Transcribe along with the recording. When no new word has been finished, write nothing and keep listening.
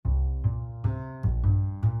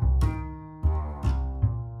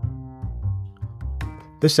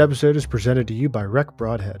This episode is presented to you by Rec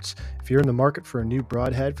Broadheads. If you're in the market for a new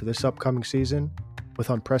broadhead for this upcoming season,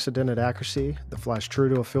 with unprecedented accuracy that flies true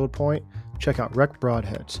to a field point, check out Rec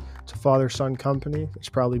Broadheads. It's a father-son company that's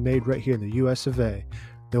probably made right here in the US of A.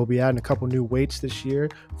 They'll be adding a couple new weights this year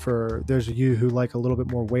for those of you who like a little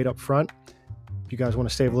bit more weight up front. If you guys want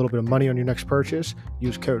to save a little bit of money on your next purchase,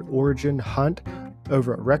 use code OriginHunt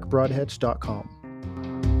over at recbroadheads.com.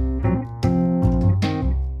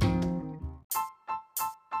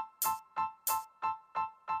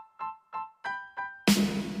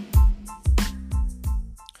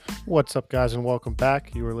 What's up, guys, and welcome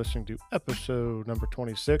back. You are listening to episode number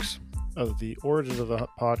 26 of the Origins of the Hunt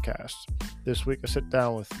podcast. This week I sit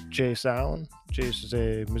down with Jace Allen. Jace is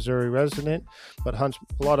a Missouri resident, but hunts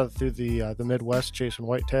a lot through the Midwest chasing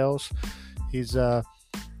whitetails. He's had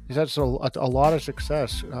a lot of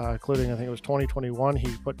success, including I think it was 2021.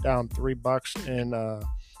 He put down $3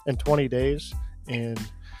 in 20 days, and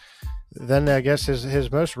then I guess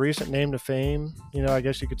his most recent name to fame, I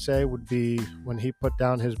guess you could say, would be when he put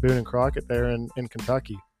down his Boone and Crockett there in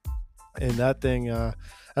Kentucky. And that thing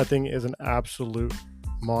is an absolute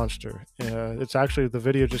monster. It's actually, the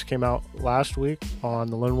video just came out last week on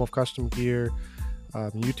the Lone Wolf Custom Gear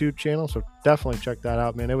YouTube channel, so definitely check that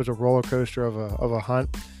out, man. It was a roller coaster of a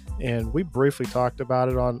hunt, and we briefly talked about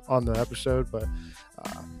it on the episode, but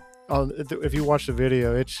if you watch the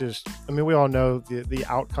video, it's just, we all know the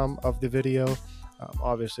outcome of the video,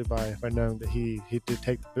 obviously by knowing that he did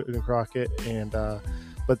take the Boone and Crockett, and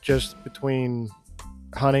but just between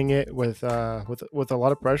hunting it with a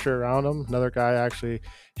lot of pressure around him, another guy actually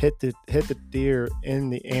hit the deer in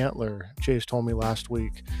the antler. Chase told me last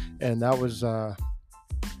week, and that was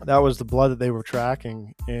the blood that they were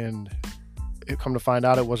tracking, and it come to find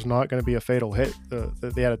out it was not going to be a fatal hit.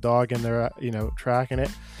 They had a dog in there, tracking it.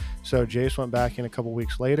 So Jace went back in a couple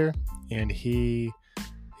weeks later, and he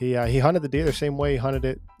hunted the deer the same way he hunted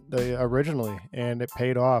it originally, and it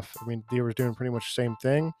paid off. Deer was doing pretty much the same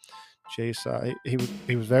thing. Jace,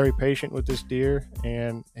 he was very patient with this deer,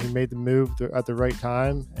 and he made the move at the right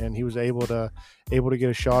time, and he was able to get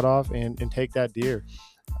a shot off and take that deer.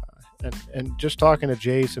 And just talking to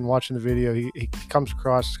Jace and watching the video, he comes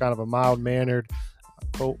across as kind of a mild-mannered,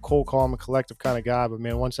 cool, calm, and collective kind of guy. But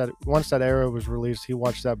man, once that arrow was released, he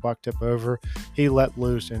watched that buck tip over. He let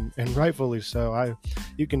loose, and rightfully so.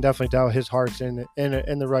 You can definitely tell his heart's in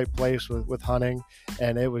the right place with hunting,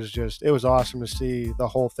 and it was awesome to see the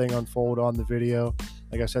whole thing unfold on the video.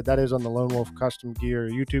 Like I said, that is on the Lone Wolf Custom Gear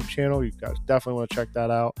YouTube channel. You guys definitely want to check that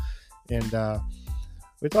out. And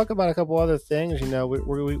we talk about a couple other things.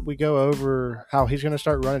 We go over how he's going to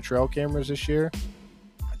start running trail cameras this year.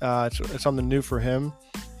 It's something new for him.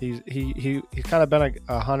 He's kind of been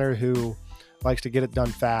a hunter who likes to get it done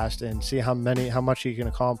fast and see how much he can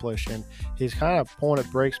accomplish, and he's kind of pulling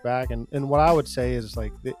it breaks back. And what I would say is,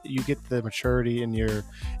 like, you get the maturity in your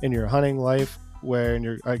hunting life, where in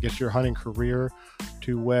your hunting career,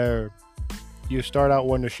 to where you start out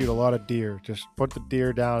wanting to shoot a lot of deer. Just put the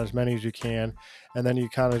deer down, as many as you can, and then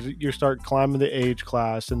you start climbing the age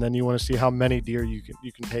class, and then you want to see how many deer you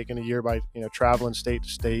can take in a year by traveling state to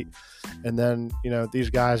state. And then these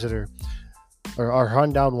guys that are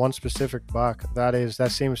hunting down one specific buck,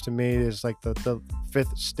 that seems to me is like the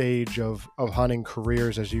fifth stage of hunting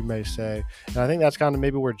careers, as you may say. And I think that's kind of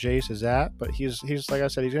maybe where Jace is at. But he's like I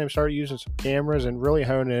said, he's going to start using some cameras and really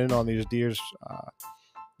honing in on these deer's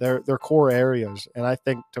their core areas. And I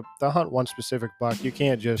think to hunt one specific buck, you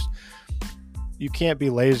can't be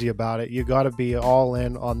lazy about it. You got to be all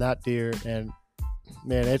in on that deer. And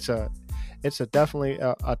man, it's definitely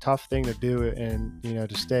a tough thing to do, and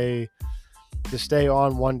to stay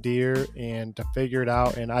on one deer and to figure it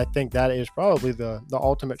out. And I think that is probably the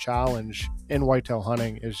ultimate challenge in whitetail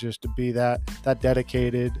hunting, is just to be that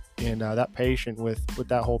dedicated and that patient with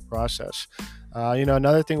that whole process.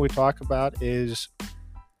 Another thing we talk about is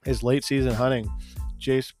late season hunting.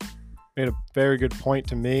 Jace made a very good point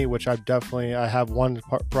to me, which I have one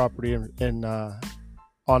property on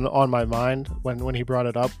my mind when he brought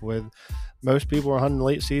it up. With most people are hunting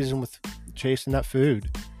late season with chasing that food,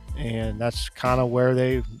 and that's kind of where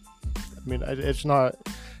it's not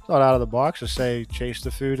out of the box to say chase the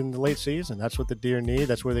food in the late season. That's what the deer need.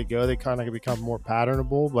 That's where they go. They kind of become more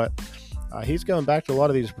patternable. But he's going back to a lot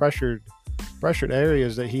of these pressured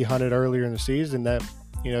areas that he hunted earlier in the season, that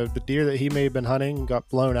the deer that he may have been hunting got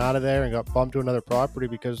blown out of there and got bumped to another property,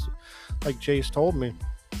 because, like Jace told me,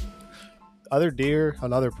 other deer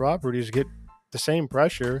on other properties get the same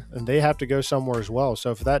pressure, and they have to go somewhere as well.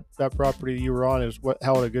 So if that property you were on is what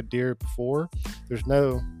held a good deer before, there's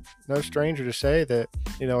no no stranger to say that,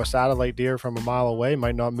 a satellite deer from a mile away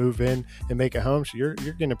might not move in and make it home. So you're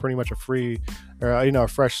getting pretty much a free, or a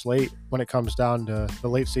fresh slate when it comes down to the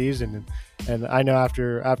late season. And I know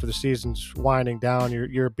after the season's winding down,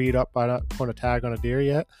 you're beat up by not putting a tag on a deer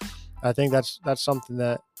yet. I think that's something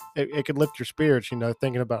that it could lift your spirits,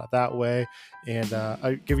 thinking about it that way, and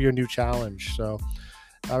give you a new challenge. So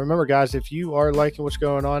remember, guys, if you are liking what's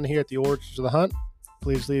going on here at the Origins of the Hunt,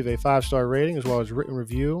 please leave a 5-star rating as well as a written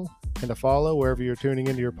review and a follow wherever you're tuning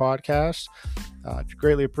into your podcast. It's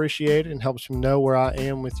greatly appreciated and helps me know where I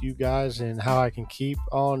am with you guys and how I can keep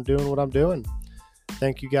on doing what I'm doing.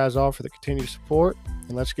 Thank you guys all for the continued support,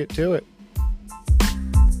 and let's get to it.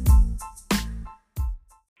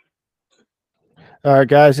 All right,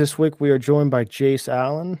 guys, this week we are joined by Jace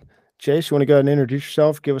Allen. Jace, you want to go ahead and introduce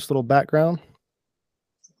yourself, give us a little background?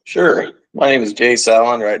 Sure. My name is Jace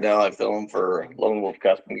Allen. Right now I film for Lone Wolf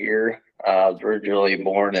Custom Gear. I was originally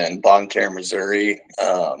born in Bonne Terre, Missouri.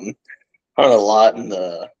 Hunted a lot in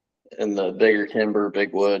the bigger timber,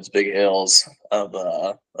 big woods, big hills of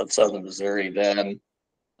southern Missouri. Then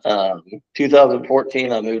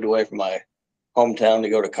 2014 I moved away from my hometown to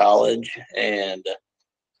go to college, and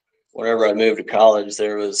whenever I moved to college,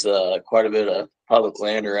 there was quite a bit of public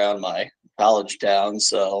land around my college town.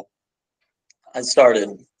 So I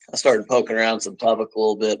started poking around some public a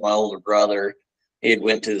little bit. My older brother, he had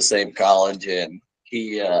went to the same college, and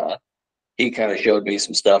he kind of showed me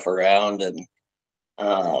some stuff around, and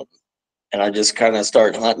I just kind of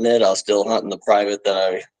started hunting it. I was still hunting the private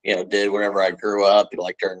that I did whenever I grew up,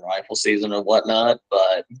 like during rifle season and whatnot.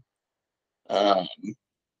 But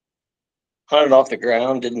hunted off the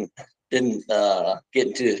ground, didn't get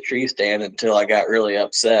into the tree stand until I got really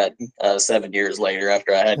upset 7 years later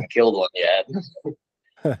after I hadn't killed one yet.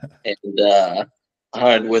 And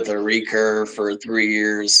hunted with a recurve for 3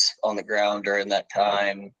 years on the ground during that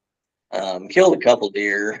time. Killed a couple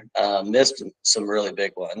deer, missed some really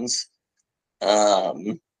big ones.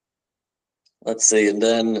 Let's see, and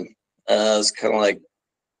then it was kind of like,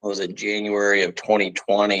 what was it, January of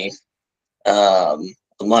 2020. A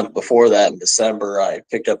month before that, in December, I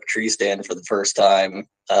picked up a tree stand for the first time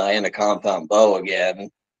and a compound bow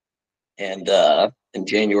again. And in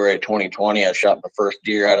January of 2020, I shot my first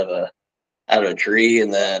deer out of a tree.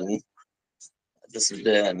 And then this has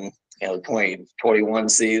been 2021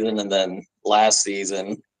 season, and then last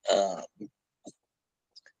season.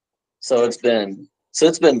 So it's been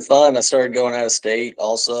fun. I started going out of state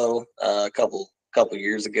also a couple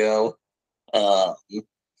years ago.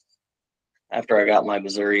 After I got my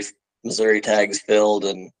Missouri tags filled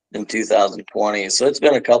in 2020. So it's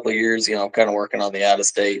been a couple of years, kind of working on the out of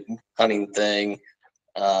state hunting thing.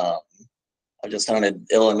 I just hunted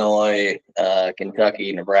Illinois,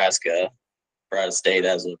 Kentucky, Nebraska for out of state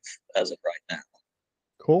as of right now.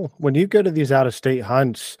 Cool. When you go to these out of state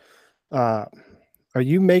hunts, are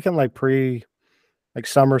you making like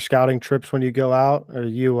summer scouting trips when you go out? Or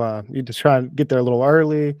you just try and get there a little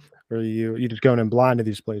early, or you just going in blind to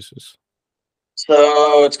these places?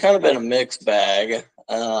 So it's kind of been a mixed bag.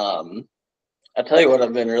 I tell you what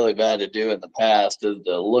I've been really bad to do in the past is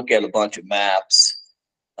to look at a bunch of maps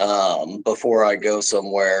before I go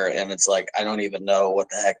somewhere, and it's like I don't even know what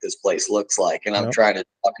the heck this place looks like, and I'm trying to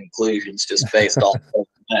draw conclusions just based off of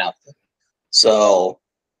the map. So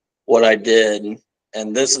what I did,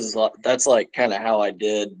 and that's like kind of how I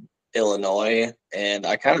did Illinois, and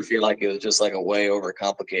I kind of feel like it was just like a way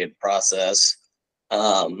overcomplicated process.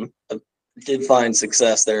 Did find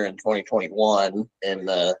success there in 2021 in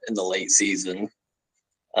the late season.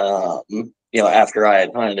 After I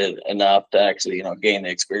had hunted enough to actually, gain the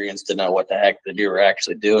experience to know what the heck the deer were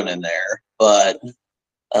actually doing in there. But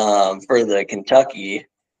for the Kentucky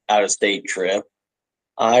out of state trip,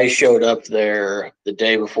 I showed up there the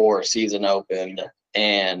day before season opened,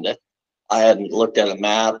 and I hadn't looked at a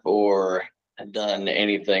map or done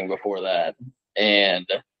anything before that. And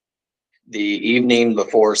the evening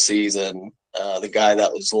before season, the guy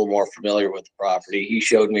that was a little more familiar with the property, he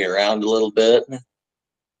showed me around a little bit,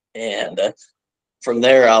 and from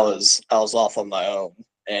there I was off on my own.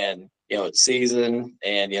 And it's season,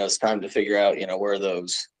 and it's time to figure out where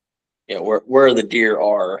those where the deer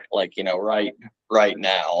are, like right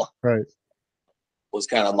now. Right. Was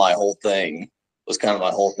kind of my whole thing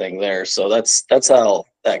there. So that's how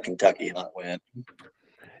that Kentucky hunt went.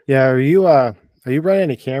 Yeah. Are you running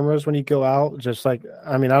any cameras when you go out? Just like,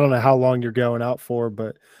 I mean, I don't know how long you're going out for,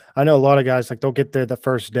 but I know a lot of guys, like, they'll get there the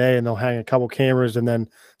first day and they'll hang a couple cameras and then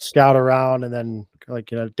scout around, and then a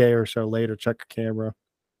day or so later check a camera.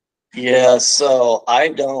 Yeah, so I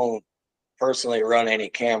don't personally run any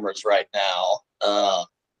cameras right now.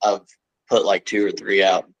 I've put like 2 or 3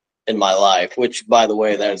 out in my life, which, by the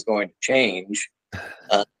way, that is going to change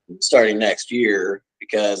starting next year,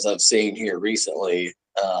 because I've seen here recently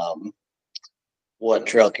what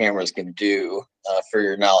trail cameras can do for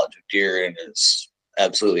your knowledge of deer, and it's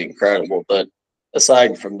absolutely incredible. But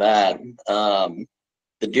aside from that,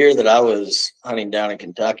 the deer that I was hunting down in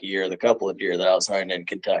Kentucky, or the couple of deer that I was hunting in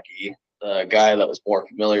Kentucky, the guy that was more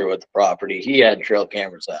familiar with the property, he had trail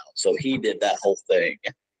cameras out, so he did that whole thing,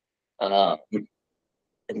 um,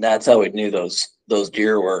 and that's how we knew those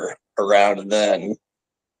deer were around. And then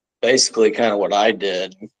basically kind of what I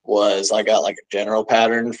did was I got like a general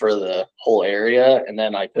pattern for the whole area, and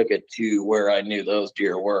then I took it to where I knew those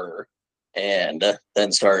deer were, and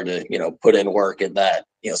then started to, put in work in that,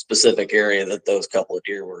 specific area that those couple of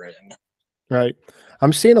deer were in. Right.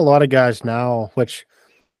 I'm seeing a lot of guys now, which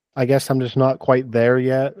I guess I'm just not quite there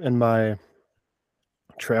yet in my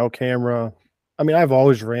trail camera. I mean, I've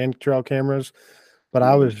always ran trail cameras, but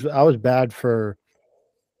I was bad for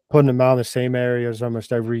putting them out in the same areas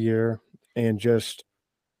almost every year, and just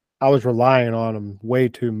I was relying on them way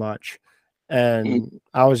too much. Mhm. And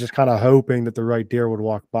I was just kind of hoping that the right deer would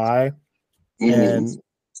walk by. Mhm. And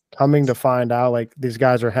coming to find out, like, these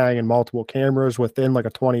guys are hanging multiple cameras within like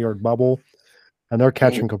a 20-yard bubble, and they're Mhm.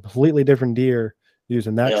 catching completely different deer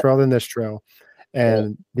using that Yeah. trail than this trail. Yeah.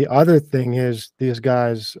 And the other thing is these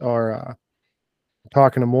guys are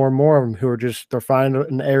talking to more and more of them who are just they're finding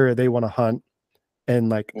an area they want to hunt in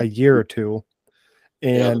like a year Mhm. or two,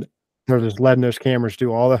 Yep. and they're just letting those cameras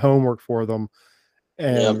do all the homework for them,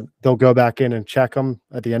 Yep. and they'll go back in and check them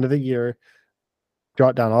at the end of the year,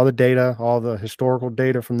 jot down all the data, all the historical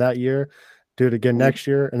data from that year, do it again Mhm. next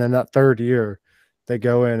year, and then that third year, they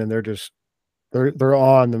go in and they're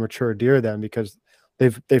on the mature deer then, because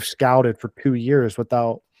they've scouted for 2 years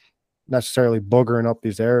without necessarily boogering up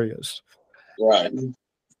these areas. Right.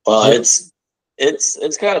 Well, Yeah.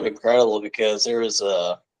 it's kind of incredible, because there's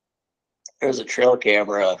a trail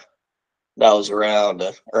camera that was around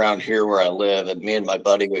here where I live, and me and my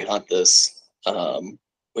buddy, we hunt this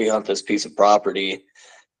piece of property,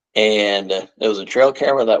 and it was a trail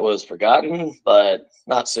camera that was forgotten, but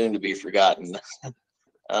not soon to be forgotten.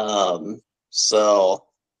 So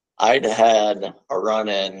I'd had a run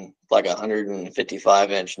in like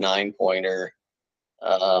 155-inch 9-pointer,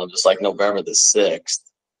 just like November the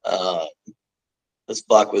 6th. Uh, this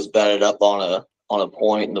buck was bedded up on a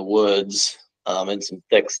point in the woods, in some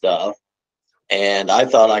thick stuff, and I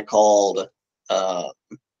thought I called. Uh,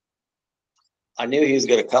 I knew he was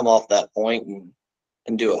going to come off that point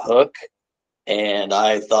and do a hook, and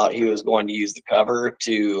I thought he was going to use the cover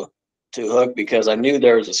to hook, because I knew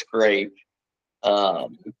there was a scrape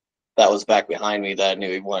um, that was back behind me that I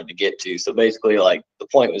knew he wanted to get to. So basically, like, the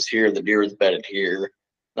point was here, the deer was bedded here,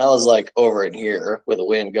 and I was like over in here with the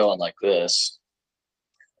wind going like this,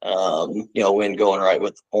 wind going right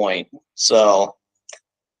with the point. So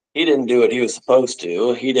he didn't do what he was supposed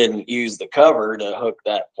to. He didn't use the cover to hook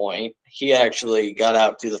that point. He actually got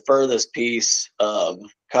out to the furthest piece of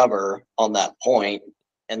cover on that point,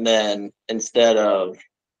 and then instead of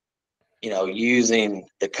using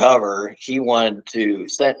the cover, he wanted to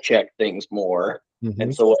scent check things more. And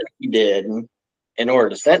Mhm. so what he did in order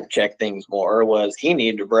to scent check things more was he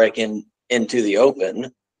needed to break into the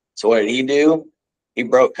open. So what did he do? He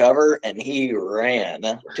broke cover and he ran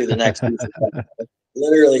to the next piece of cover.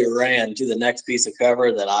 Literally ran to the next piece of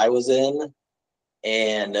cover that I was in,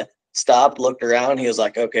 and stopped, looked around. He was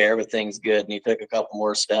like, okay, everything's good. And he took a couple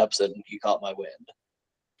more steps and he caught my wind.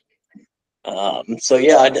 So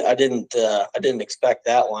yeah, I didn't expect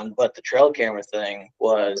that one, but the trail camera thing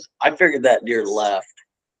was, I figured that deer left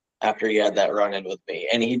after he had that run in with me,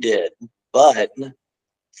 and he did. But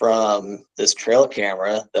from this trail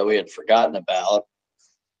camera that we had forgotten about,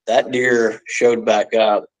 that deer showed back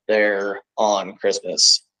up there on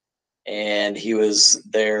Christmas, and he was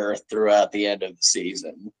there throughout the end of the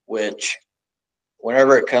season, which,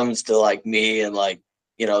 whenever it comes to like me and like,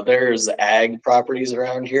 there's ag properties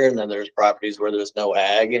around here, and then there's properties where there's no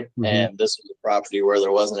ag, Mhm. and this was a property where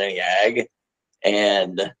there wasn't any ag,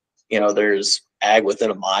 and there's ag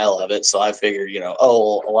within a mile of it. So I figured,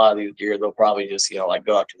 oh, a lot of these deer, they'll probably just, like,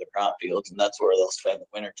 go out to the crop fields, and that's where they'll spend the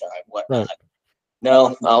wintertime, whatnot. Right.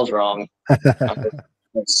 No, I was wrong. I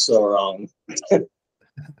was so wrong.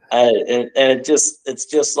 And it's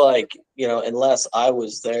just like, unless I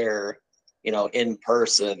was there, in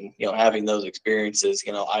person, having those experiences,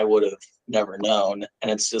 I would have never known. And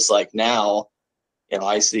it's just like now,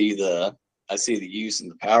 I see the use and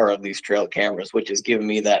the power of these trail cameras, which has given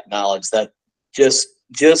me that knowledge, that just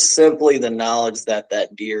simply the knowledge that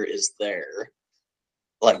that deer is there.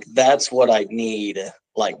 Like, that's what I need,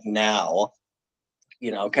 like, now,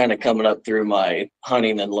 kind of coming up through my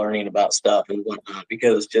hunting and learning about stuff and whatnot,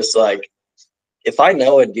 because just like if I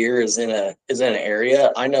know a deer is in an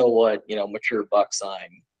area, I know what mature buck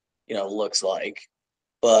sign looks like.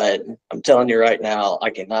 But I'm telling you right now,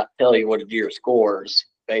 I cannot tell you what a deer scores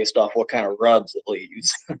based off what kind of rubs it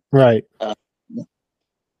leaves. Right. uh,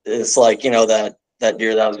 it's like that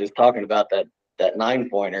deer that I was just talking about, that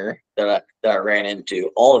 9-pointer that I ran into.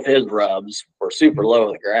 All of his rubs were super low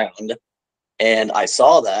to the ground, and I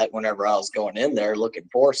saw that whenever I was going in there looking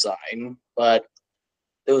for sign. But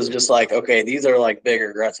it was just like, okay, these are like big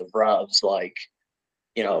aggressive rubs. Like,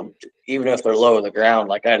 even if they're low to the ground,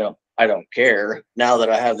 like I don't care. Now that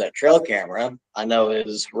I have that trail camera, I know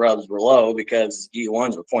his rubs were low because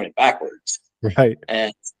G1s were pointed backwards. Right.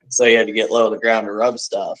 And so you had to get low to the ground to rub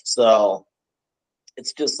stuff. So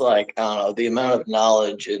it's just like, I don't know, the amount of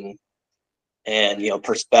knowledge and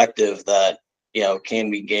perspective that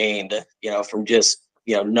can be gained from just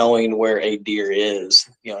knowing where a deer is,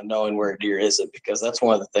 knowing where a deer isn't, because that's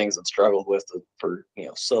one of the things I've struggled with for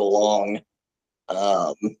so long.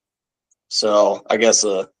 So I guess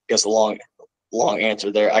a long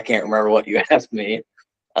answer there. I can't remember what you asked me.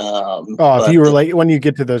 Oh, if But you were like, when you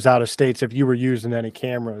get to those out of states, if you were using any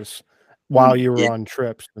cameras while you were yeah, on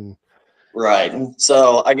trips, and right.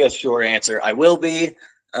 So I guess short answer, I will be.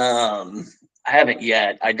 I haven't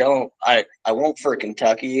yet. I won't for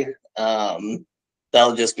Kentucky.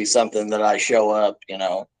 That'll just be something that I show up,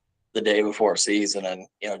 the day before season and,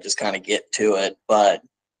 just kind of get to it. But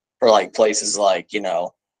for like places like,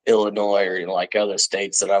 Illinois or like other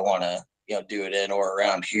states that I want to, do it in or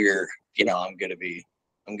around here, I'm gonna be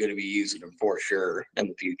using them for sure in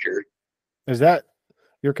the future. is that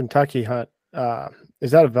your Kentucky hunt?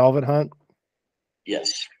 Is that a velvet hunt?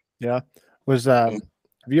 Yes. Yeah. Was have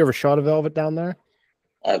you ever shot a velvet down there?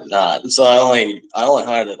 I've not. So I only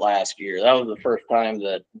hunted it last year. That was the first time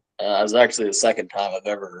that I was actually the second time I've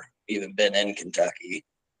ever even been in Kentucky.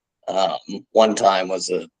 One time was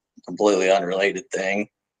a completely unrelated thing.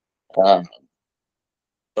 Um,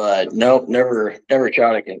 but nope, never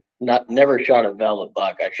shot a velvet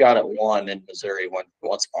buck. I shot at one in Missouri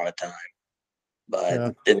once upon a time, but Yeah.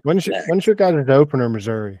 didn't connect. When's your guys' opener,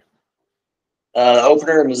 Missouri? The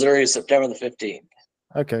opener in Missouri is September the 15th.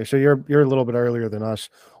 Okay, so you're a little bit earlier than us.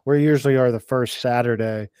 We usually are the first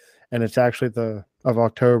Saturday, and it's actually the of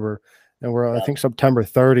October, and we're I Yeah. think September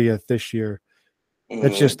 30th this year.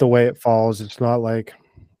 It's Mhm. just the way it falls. It's not like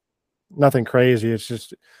nothing crazy. It's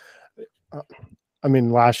just, uh, I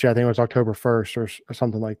mean, last year I think it was October 1st or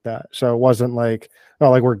something like that. So it wasn't like not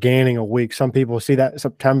like we're gaining a week. Some people see that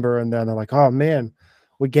September and then they're like, "Oh man,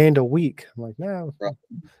 we gained a week." I'm like, "No, Right.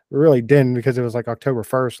 we really didn't because it was like October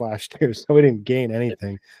 1st last year, so we didn't gain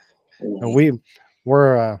anything." And Mhm.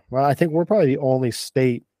 well, I think we're probably the only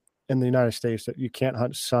state in the United States that you can't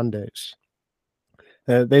hunt Sundays.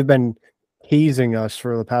 They've been teasing us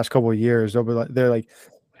for the past couple of years. They're like,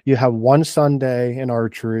 you have one Sunday in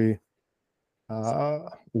archery,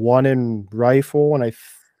 one in rifle, and I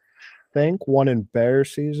think one in bear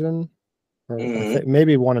season, or I Mhm. think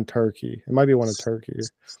maybe one in turkey. It might be one in turkey,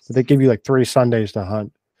 but they give you like 3 Sundays to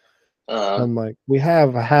hunt. Uh, I'm like, we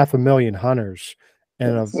have a 500,000 hunters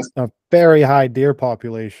and a very high deer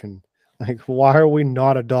population. Like, why are we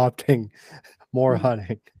not adopting more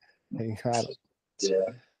hunting? Like, yeah,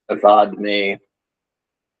 that's odd to me.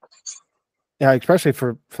 yeah, especially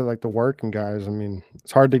for like the working guys. I mean,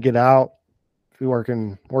 it's hard to get out if you're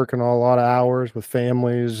working a lot of hours with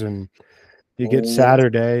families, and you get Mhm.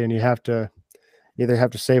 Saturday and you have to either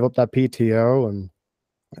have to save up that PTO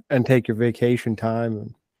and take your vacation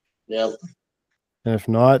time, Yep, and if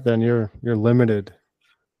not, then you're limited.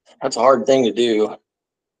 that's a hard thing to do.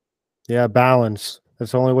 Yeah, balance.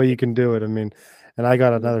 That's the only way you can do it. I mean, and I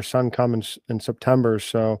got another son coming in September,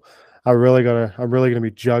 so I'm really gonna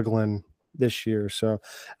be juggling this year. So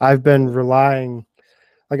I've been relying,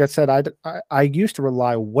 like I said, I used to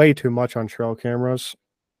rely way too much on trail cameras,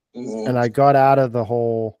 Mhm. and I got out of the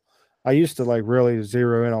whole. I used to like really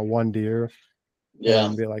zero in on one deer Yeah.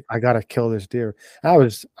 and be like, I gotta kill this deer. I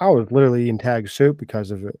was literally eating tag soup because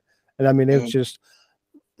of it, and I mean, Mhm.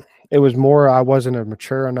 it was more I wasn't a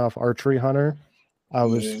mature enough archery hunter.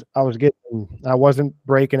 Mhm. I wasn't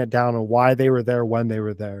breaking it down on why they were there, when they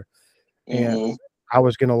were there. And Mhm. I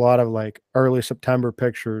was getting a lot of like early September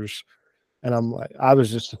pictures. And I was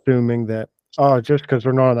just assuming that, oh, just because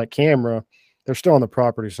they're not on that camera, they're still on the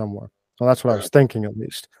property somewhere. Well, that's what I was Right. thinking at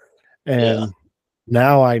least. Yeah. And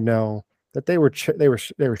now I know that they were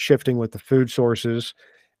shifting with the food sources.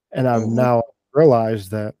 And I've Mhm. now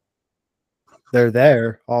realized that they're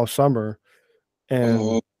there all summer. And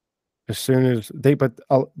Mhm. as soon as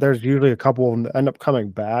there's usually a couple of them that end up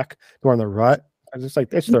coming back during the rut. And it's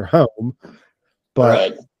like it's their home.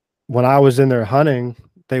 But Right. when I was in there hunting,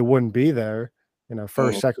 they wouldn't be there, Mm-hmm.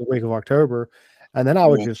 first, second week of October. And then I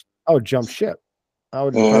would jump ship. I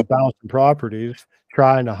would just Mm-hmm. start bouncing properties,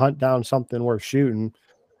 trying to hunt down something worth shooting.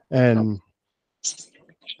 And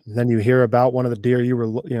then you hear about one of the deer you were,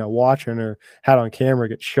 watching or had on camera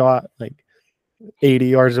get shot like 80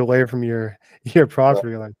 yards away from your property.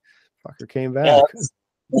 You're like, fucker came Yeah, back.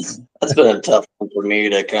 that's been a tough one for me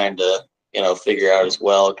to kind of, figure out as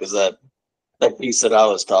well, because that piece that I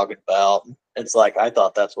was talking about, it's like I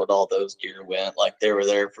thought that's what all those deer went. Like they were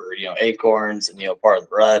there for, acorns and, part of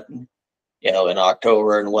the rut, and, in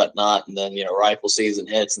October and whatnot. And then, rifle season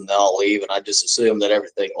hits and they all leave. And I just assumed that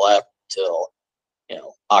everything left till,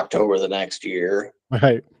 October the next year.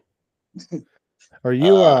 Right. Are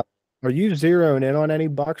you Uh, zeroing in on any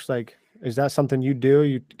bucks? Like, is that something you do?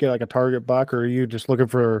 You get like a target buck, or are you just looking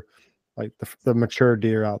for like the mature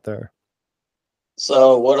deer out there?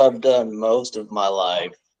 so what I've done most of my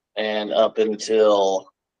life, and up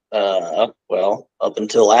until up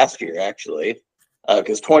until last year actually,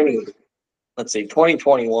 because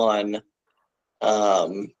 2021,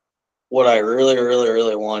 what I really, really,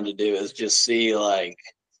 really wanted to do is just see, like,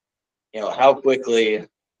 how quickly,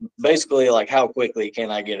 basically, like, how quickly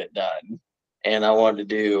can I get it done? And I wanted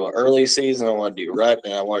to do early season, I wanted to do rut,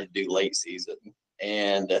 and I wanted to do late season.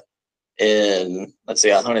 And let's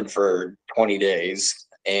see, I hunted for 20 days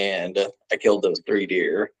and I killed those 3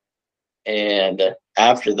 deer. And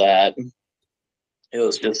after that, it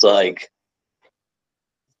was just like,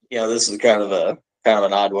 this is kind of an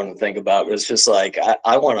odd one to think about, but it's just like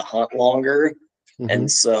I want to hunt longer. Mm-hmm.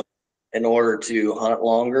 And so in order to hunt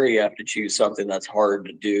longer, you have to choose something that's hard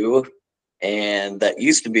to do. And that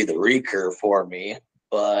used to be the recurve for me,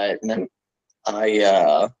 but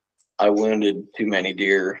I wounded too many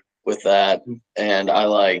deer with that. And I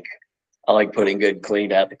like putting good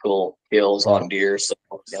clean ethical kills Yeah. on deer. So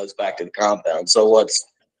it goes back to the compound. So what's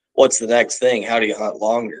the next thing? How do you hunt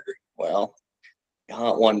longer? Well, you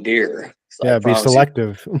hunt one deer. So I Yeah, be promise you,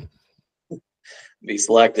 selective. be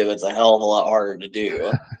selective. It's a hell of a lot harder to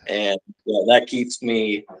do, and that keeps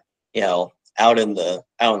me, out in the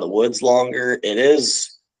woods longer. It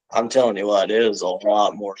is. I'm telling you what, it is a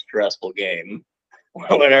lot more stressful game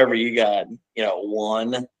whenever you got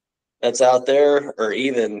one that's out there, or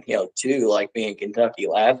even two, like me in Kentucky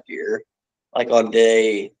last year, like on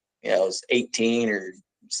day it was 18 or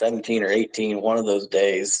 17 or 18, one of those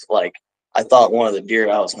days, like I thought one of the deer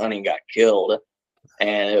I was hunting got killed,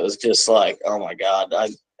 and it was just like, oh my god.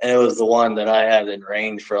 And it was the one that I had in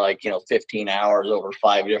range for like 15 hours over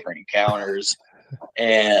 5 different encounters.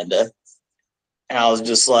 And I was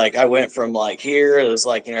just like, I went from like here, it was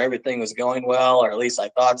like everything was going well, or at least I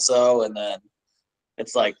thought so, and then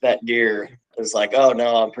it's like that deer is like, oh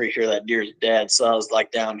no, I'm pretty sure that deer's dead. So I was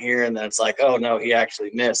like down here, and then it's like, oh no, he actually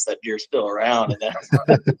missed. That deer's still around. And then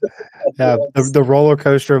Yeah, the roller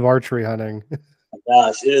coaster of archery hunting.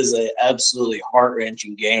 gosh, it is a absolutely heart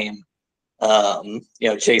wrenching game.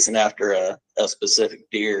 Chasing after a specific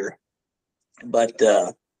deer, but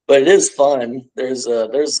it is fun. There's a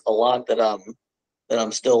lot that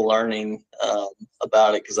I'm still learning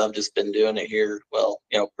about it, because I've just been doing it here. Well,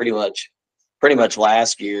 pretty much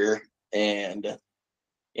last year, and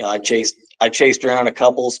I chased around a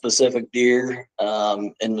couple specific deer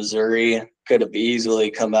in Missouri. Could have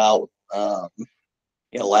easily come out,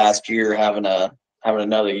 last year having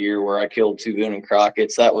another year where I killed 2 Boone and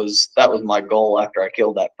Crockett's. That was my goal after I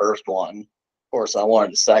killed that first one. Of course, I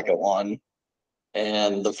wanted the second one,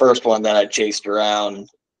 and the first one that I chased around,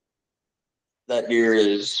 that deer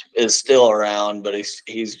is still around, but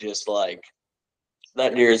he's just like,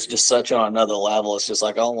 that deer is just such on another level. It's just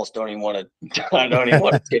like I almost don't even want to. I don't even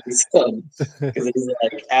want to chase him, because it's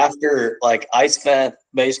like after, like, I spent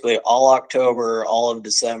basically all October, all of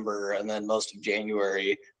December, and then most of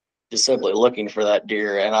January just simply looking for that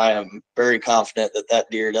deer, and I am very confident that that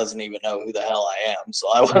deer doesn't even know who the hell I am. So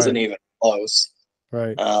I wasn't Right. even close.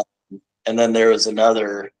 Right. And then there was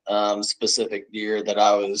another specific deer that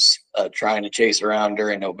I was trying to chase around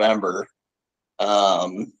during November.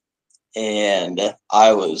 And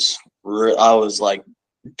I was like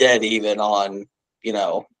dead even on,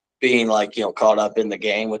 being like, caught up in the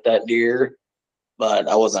game with that deer, but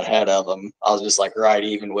I wasn't ahead of him. I was just like right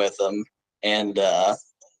even with him. And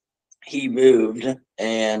he moved,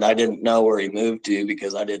 and I didn't know where he moved to,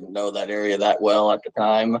 because I didn't know that area that well at the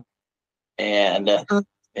time. And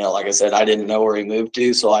like I said, I didn't know where he moved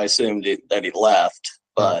to, so I assumed that he left.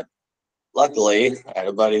 Right. But luckily, I had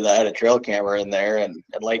a buddy that had a trail camera in there, and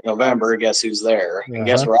in late November, guess who's there? And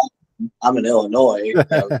guess Uh-huh. where I'm in Illinois,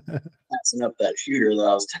 passing up that shooter that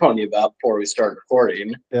I was telling you about before we started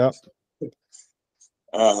recording. Yep.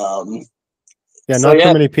 Um, Yeah, so not too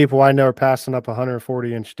yeah, many people I know are passing up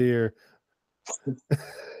 140-inch deer.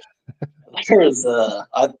 there was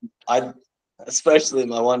I especially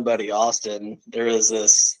my one buddy Austin. There's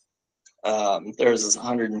this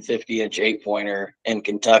 150-inch 8-pointer in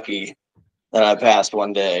Kentucky that I passed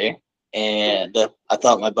one day, and I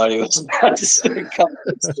thought my buddy was about to come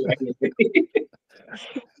straight at me.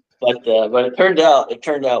 But it turned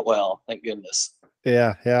out well, thank goodness.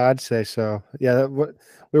 Yeah, I'd say so. Yeah, what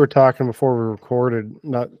we were talking before we recorded,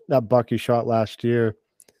 not that buck you shot last year,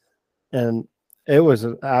 and it was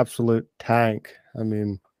an absolute tank. I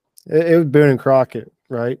mean, it was Boone and Crockett,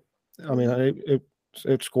 right? I mean,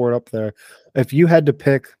 it scored up there. If you had to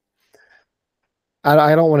pick,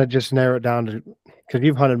 I don't want to just narrow it down to, because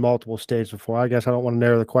you've hunted multiple states before. I guess I don't want to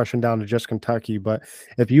narrow the question down to just Kentucky, but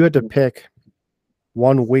if you had to pick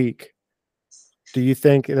 1 week, do you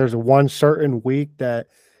think there's one certain week that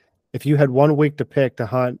if you had 1 week to pick to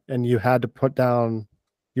hunt and you had to put down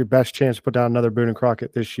your best chance to put down another Boone and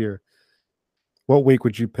Crockett this year, what week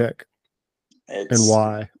would you pick and It's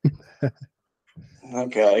why?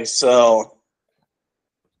 okay. So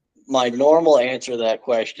my normal answer to that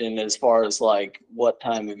question, as far as like what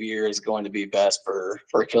time of year is going to be best for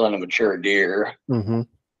killing a mature deer, Mm-hmm.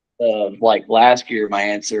 like last year, my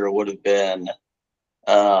answer would have been,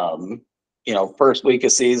 first week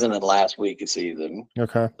of season and last week of season.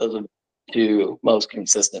 Okay. Those are the two most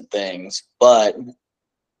consistent things. But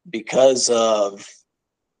because of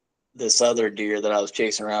this other deer that I was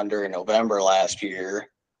chasing around during November last year,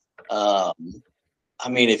 I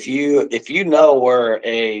mean, if you know where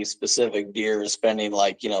a specific deer is spending,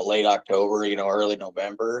 like, late October, early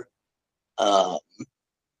November, um,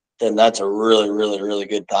 then that's a really, really, really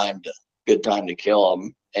good time to kill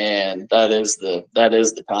them. And that is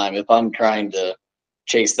the time. If I'm trying to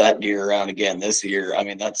chase that deer around again this year, I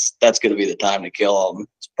mean, that's going to be the time to kill them.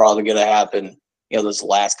 It's probably going to happen, those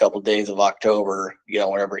last couple of days of October,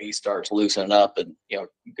 whenever he starts loosening up and,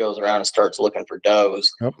 goes around and starts looking for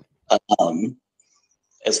does. Yep. Um,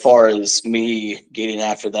 as far as me getting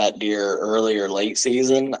after that deer early or late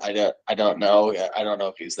season, I don't know. I don't know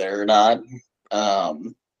if he's there or not.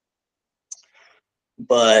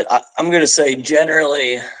 But I'm going to say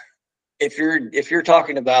generally, if you're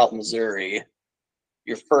talking about Missouri,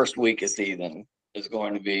 your first week of season is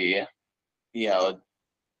going to be,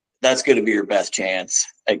 that's going to be your best chance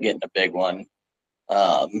at getting a big one.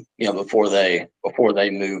 Before they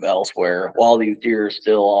move elsewhere, while these deer are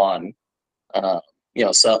still on,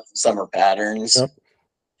 summer patterns. Yep.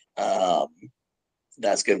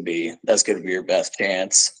 That's gonna be your best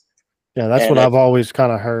chance. Yeah, that's And what I've always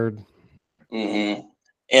kind of heard. and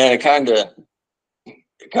it kind of,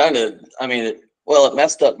 I mean, it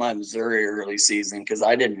messed up my Missouri early season because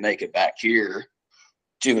I didn't make it back here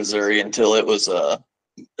to Missouri until it was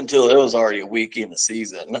already a week in the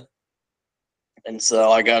season, and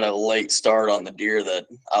so I got a late start on the deer that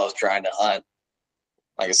I was trying to hunt.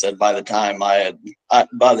 Like I said, by the time I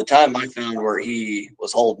found where he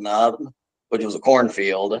was holding up, which was a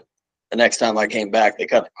cornfield, the next time I came back, they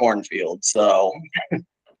cut the cornfield. So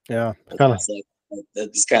Yeah, kind of.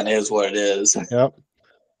 That just kind of is what it is. Yep.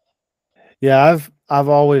 Yeah, I've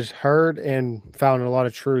always heard and found a lot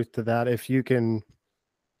of truth to that. If you can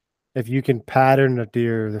pattern a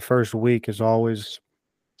deer, the first week is always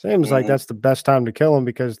seems like that's the best time to kill them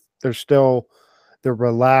because they're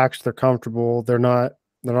relaxed, they're comfortable, they're not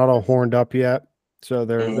all horned up yet, so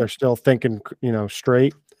they're still thinking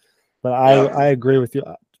straight. But I agree with you.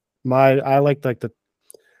 I like the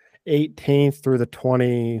 18th through the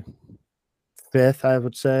 25th, I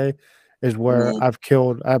would say, is where I've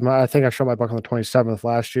killed. I think I shot my buck on the 27th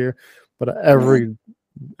last year, but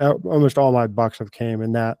almost all my bucks have came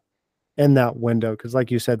in that window because, like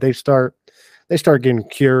you said, they start getting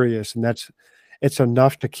curious, and it's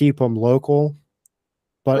enough to keep them local,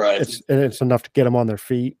 but Right. it's enough to get them on their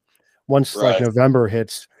feet. Once like Right. November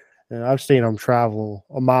hits, and I've seen them travel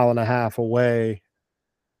a mile and a half away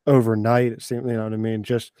overnight. It seems, you know what I mean,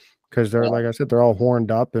 just because they're, like I said, they're all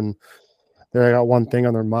horned up and they got one thing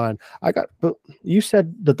on their mind. But you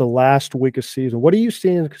said that the last week of season. What are you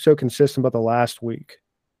seeing so consistent about the last week?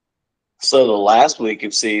 So the last week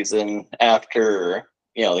of season, after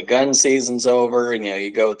the gun season's over, and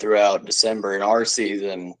you go throughout December, and our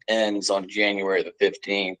season ends on January the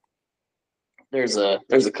 15th. There's a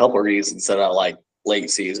couple of reasons that I like late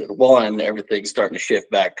season. One, everything's starting to shift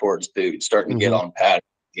back towards food, starting to get on pattern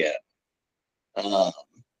again.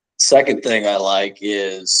 Second thing I like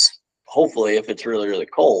is, hopefully, if it's really, really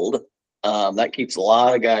cold, That keeps a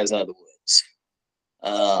lot of guys out of the woods.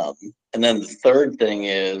 And then the third thing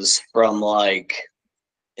is from like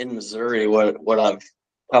in Missouri, what I've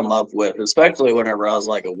come up with, especially whenever I was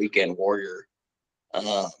like a weekend warrior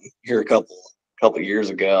here a couple years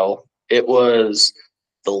ago, it was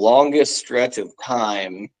the longest stretch of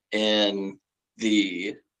time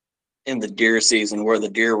the in the deer season where the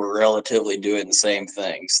deer were relatively doing the same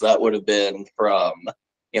thing. So that would have been from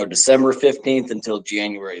December 15th until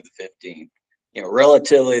January the 15th.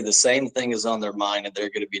 Relatively the same thing is on their mind, and they're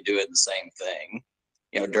going to be doing the same thing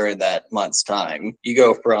during that month's time. You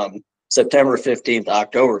go from September 15th to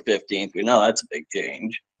October 15th, we know that's a big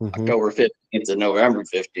change. Mm-hmm. October 15th to November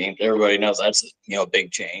 15th, everybody knows that's a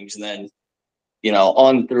big change. And then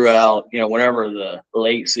on throughout, whenever the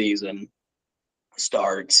late season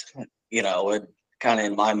starts, it kind of,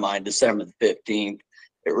 in my mind, December the 15th,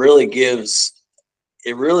 it really gives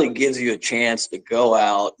you a chance to go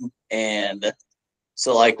out. And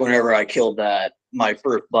so like whenever I killed my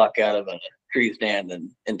first buck out of a tree stand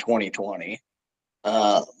in 2020,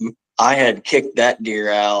 I had kicked that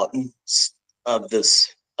deer out of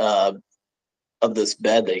this bed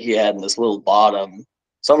that he had in this little bottom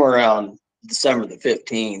somewhere around December the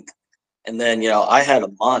 15th. And then, I had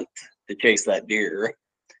a month to chase that deer.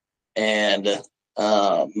 And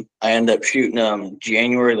I ended up shooting him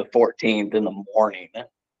January the 14th in the morning.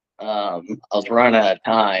 I was running out of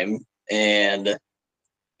time, and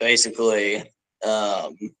basically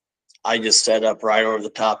I just set up right over the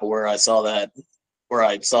top of where I saw that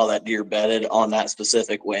deer bedded on that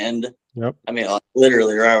specific wind. Yep. I mean,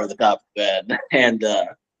 literally right over the top of the bed. And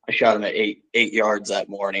I shot him at 8 yards that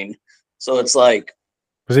morning. So it's like,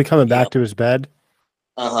 was he coming back to his bed?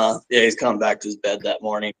 Yeah, he's coming back to his bed that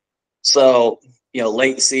morning. So,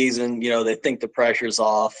 late season, they think the pressure's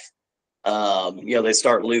off. They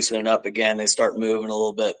start loosening up again. They start moving a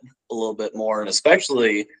little bit more. And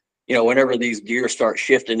especially, whenever these deer start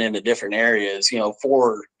shifting into different areas,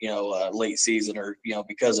 for, late season or,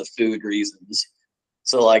 because of food reasons.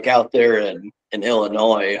 So like out there in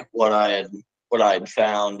Illinois, what I had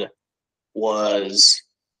found was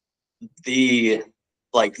the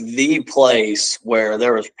place where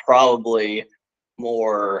there was probably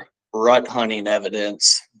more rut hunting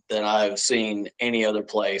evidence than I've seen any other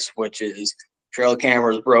place, which is trail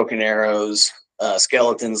cameras, broken arrows,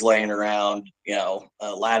 skeletons laying around,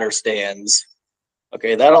 ladder stands.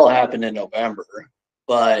 Okay, that all happened in November,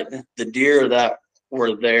 but the deer that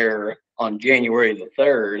were there on January the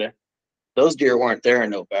 3rd, those deer weren't there in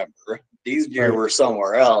November. These deer were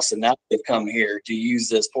somewhere else, and now they've come here to use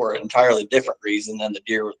this for an entirely different reason than the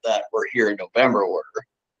deer that were here in November were.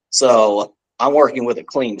 So I'm working with a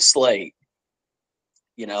clean slate,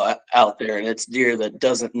 out there, and it's deer that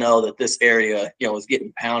doesn't know that this area, was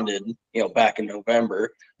getting pounded, back in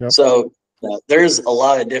November. Yep. So there's a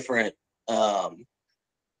lot of different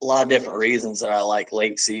reasons that I like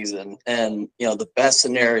late season. And, the best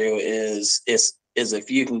scenario is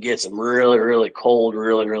if you can get some really, really cold,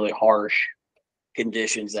 really, really harsh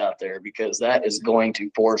conditions out there, because that is going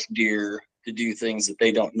to force deer to do things that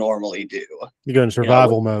they don't normally do. You go in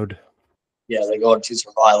survival mode. Yeah, they go into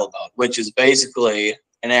survival mode, which is basically,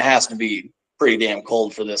 and it has to be pretty damn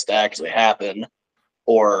cold for this to actually happen,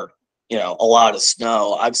 or, a lot of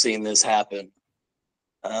snow. I've seen this happen,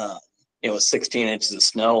 16 inches of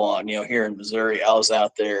snow on, here in Missouri. I was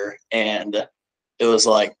out there, and it was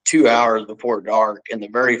like 2 hours before dark, and the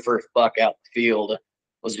very first buck out the field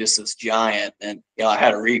was just this giant. And I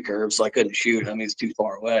had a recurve, so I couldn't shoot him; he's too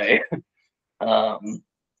far away.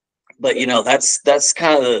 But that's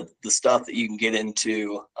kind of the stuff that you can get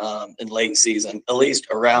into in late season, at least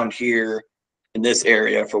around here in this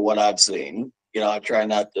area. For what I've seen, I try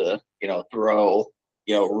not to throw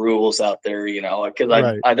rules out there, because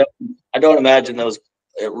I don't imagine those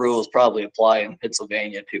rules probably apply in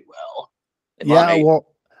Pennsylvania too well. Yeah, well,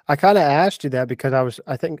 I kind of asked you that because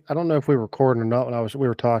I don't know if we were recording or not when we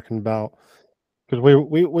were talking about, because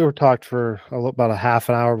we were talked for about a half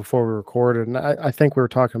an hour before we recorded, and I think we were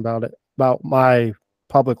talking about about my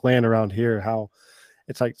public land around here, how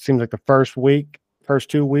it's like, seems like the first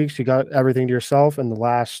 2 weeks you got everything to yourself, and the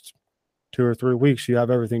last 2 or 3 weeks you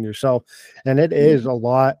have everything to yourself. And it is a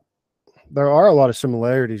lot. There are a lot of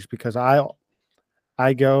similarities, because I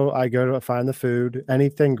go to find the food,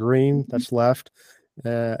 anything green that's left.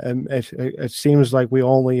 And it seems like we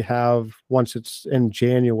only have, once it's in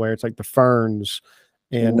January, it's like the ferns,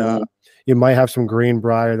 and you might have some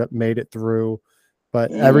greenbrier that made it through,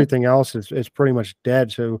 but everything else is pretty much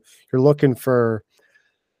dead. So you're looking for,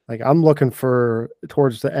 I'm looking for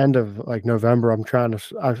towards the end of like November.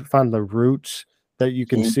 I find the roots that you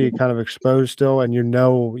can see Mhm. kind of exposed still, and you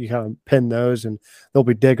kind of pin those, and they'll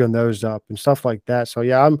be digging those up and stuff like that. So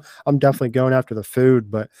yeah, I'm definitely going after the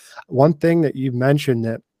food. But one thing that you mentioned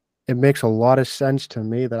that it makes a lot of sense to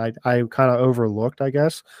me that I kind of overlooked, I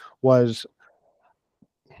guess, was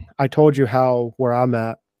I told you how where I'm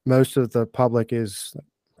at, most of the public is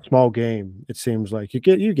small game. It seems like you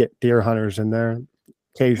get deer hunters in there,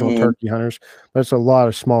 occasional Mhm. turkey hunters, but it's a lot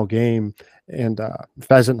of small game and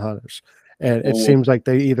pheasant hunters. And it Mhm. seems like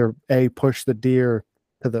they either a push the deer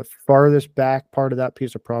to the farthest back part of that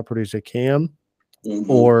piece of property as they can, Mhm.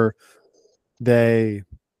 or they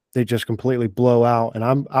they just completely blow out. And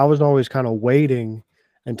I was always kind of waiting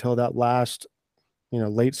until that last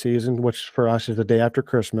late season, which for us is the day after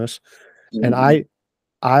Christmas, and Mhm.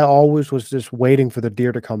 I always was just waiting for the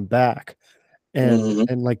deer to come back, and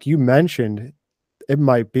Mhm. like you mentioned, it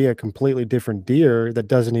might be a completely different deer that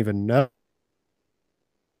doesn't even know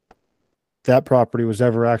that property was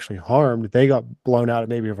ever actually harmed. They got blown out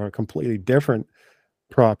maybe of a completely different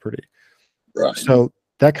property. Right. So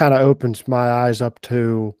that kinda opens my eyes up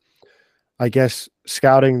to, I guess,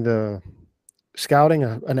 scouting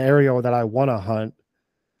an area that I wanna hunt,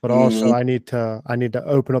 but also Mhm. I need to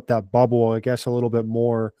open up that bubble, I guess, a little bit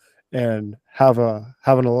more and having a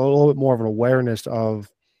little bit more of an awareness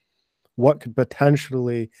of what could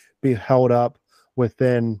potentially be held up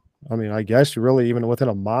within, I mean, I guess really even within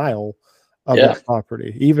a mile of Yeah. that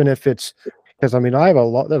property, even if it's because I mean, I have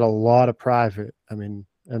there's a lot of private, I mean,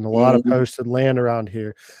 and a lot of Mhm. posted land around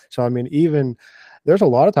here. So I mean, even there's a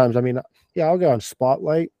lot of times, I mean, yeah, I'll go on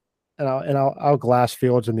Spotlight and I'll glass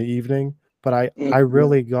fields in the evening, but I Mhm.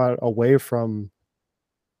 really got away from,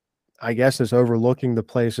 I guess, is overlooking the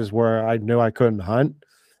places where I knew I couldn't hunt.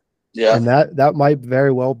 Yeah. And that might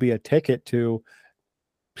very well be a ticket to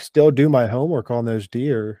still do my homework on those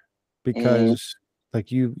deer Mhm. because,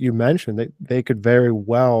 like you mentioned, they could very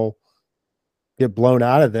well get blown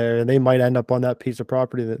out of there, and they might end up on that piece of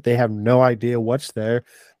property that they have no idea what's there.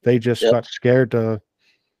 They just Yep. got scared for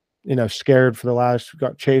the last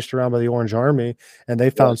got chased around by the Orange Army, and they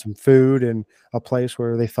Yep. found some food and a place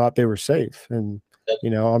where they thought they were safe. And,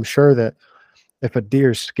 Yep. I'm sure that if a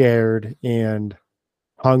deer's scared and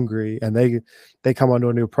hungry and they come onto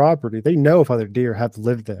a new property, they know if other deer have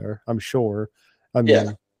lived there, I'm sure. I Yeah.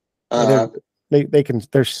 mean, they're Uh-huh. they can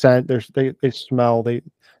their scent, they smell, they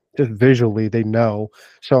just visually they know.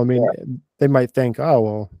 So I mean, Yeah. they might think, "Oh,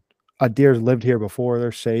 well, a deer's lived here before,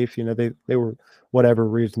 they're safe," they were whatever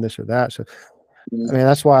reason this or that. So I Mhm. mean,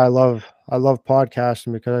 that's why I love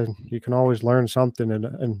podcasting because you can always learn something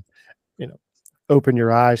and you know open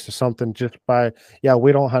your eyes to something just by yeah,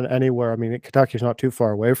 we don't hunt anywhere. I mean, Kentucky's not too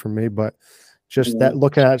far away from me, but just Mhm. that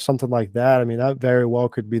looking at something like that, I mean, that very well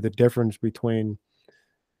could be the difference between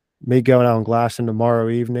me going out and glassing tomorrow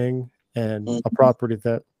evening and a Mhm. property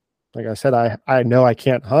that, like I said, I know I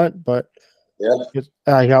can't hunt, but Yep.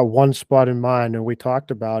 I got one spot in mind, and we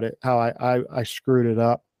talked about it, how I screwed it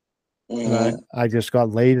up, and I Mhm. I just got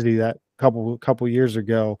lazy that couple years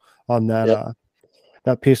ago on Yep.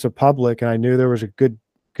 that piece of public, and I knew there was a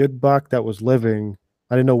good buck that was living.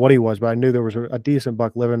 I didn't know what he was, but I knew there was a decent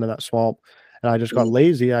buck living in that swamp, and I just got Mhm.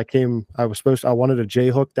 lazy. I wanted to J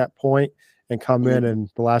hook that point and come in, Mhm. and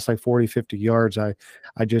the last, like, 40, 50 yards, I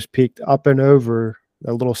just peeked up and over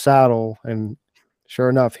a little saddle, and sure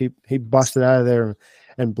enough, he busted out of there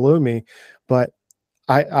and blew me, but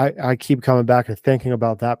I keep coming back and thinking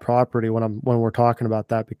about that property when we're talking about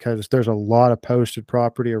that because there's a lot of posted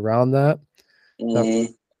property around that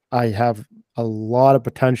Mhm. I have a lot of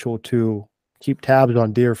potential to keep tabs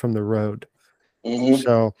on deer from the road. Mhm.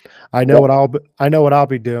 So, Yep. I know what I'll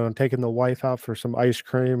be doing, taking the wife out for some ice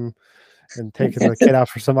cream and taking the kid out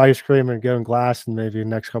for some ice cream and going glassing maybe the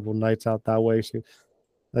next couple of nights out that way. So,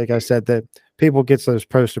 like I said, that people gets those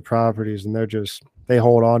posted properties and they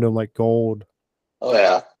hold on to them like gold. Oh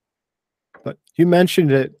yeah. But you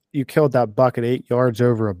mentioned that you killed that buck at 8 yards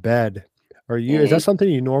over a bed. Is that Mhm. something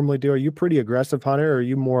you normally do? Are you a pretty aggressive hunter, or are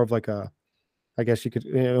you more of like a I guess you could,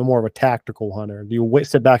 more of a tactical hunter? Do you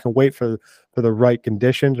sit back and wait for the right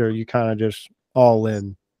conditions, or are you kinda just all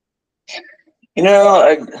in? You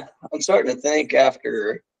know, I'm starting to think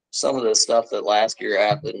after some of the stuff that last year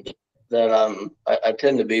happened that I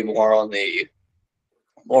tend to be more on the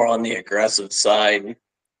aggressive side,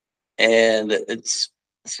 and it's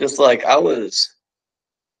just like I was.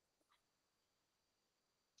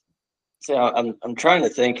 See, I'm trying to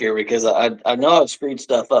think here because I know I've screwed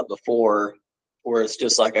stuff up before, where it's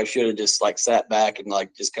just like I should have just like sat back and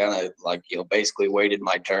like just kind of like basically waited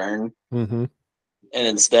my turn, Mhm. and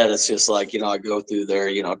instead it's just like I go through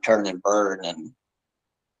there turn and burn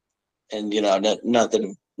and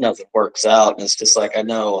nothing nothing works out. And it's just like I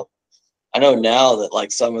know now that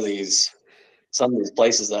like some of these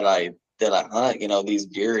places that I hunt, these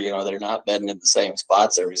deer, they're not bedding in the same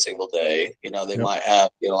spots every single day. They Yep. might have,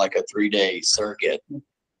 like a 3-day circuit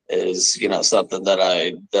is, something that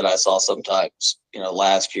I saw sometimes,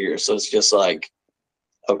 last year. So it's just like,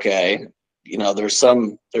 okay, there's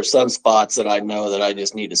some spots that I know that I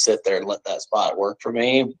just need to sit there and let that spot work for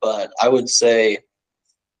me. But I would say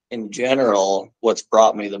in general, what's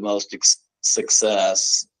brought me the most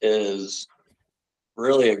success is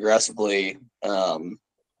really aggressively,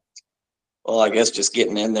 well, I guess just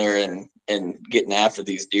getting in there and getting after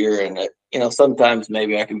these deer. And sometimes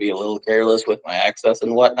maybe I can be a little careless with my access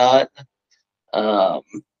and whatnot. Um,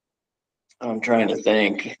 I'm trying to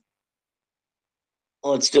think.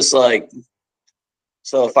 Well, it's just like,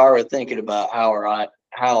 so if I were thinking about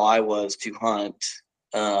how I was to hunt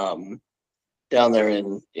um, down there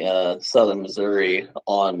in southern Missouri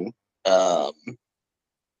um,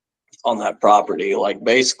 on that property, like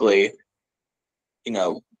basically, you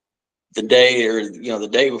know, the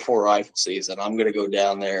day before rifle season, I'm going to go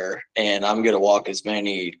down there and I'm going to walk as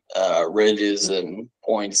many ridges and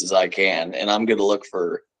points as I can, and I'm going to look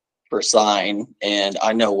for sign. And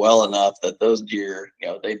I know well enough that those deer,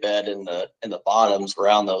 they bed in the bottoms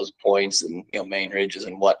around those points and main ridges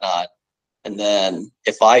and whatnot. And then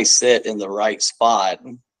if I sit in the right spot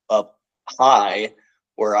up high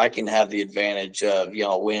where I can have the advantage of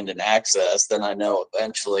wind and access, then I know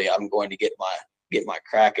eventually I'm going to get my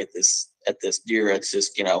crack at this deer. It's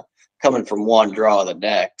just coming from one draw to the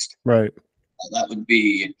next. Right. That would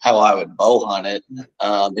be how I would bow hunt it.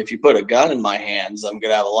 If you put a gun in my hands, I'm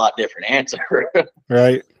gonna have a lot different answer.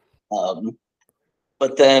 Right. um,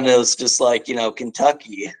 but then it was just like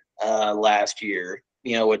Kentucky last year.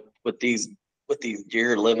 With these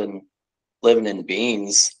deer living in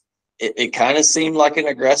beans, it kind of seemed like an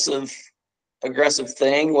aggressive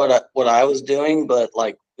thing what I was doing, but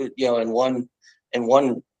like in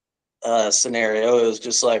one scenario, it was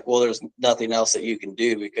just like, well, there's nothing else that you can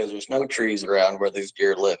do because there's no trees around where these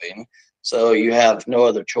deer are living. So you have no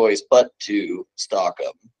other choice but to stalk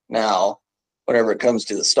them. Now, whenever it comes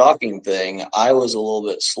to the stalking thing, I was a little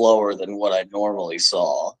bit slower than what I normally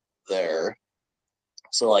saw there.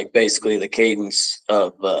 So like basically the cadence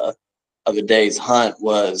of a day's hunt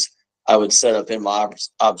was I would set up in my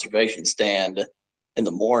observation stand in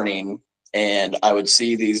the morning and I would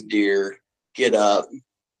see these deer get up,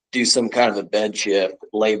 do some kind of a bed shift,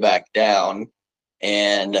 lay back down.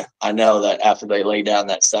 And I know that after they lay down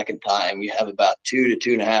that second time, you have about 2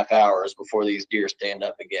 to 2.5 hours before these deer stand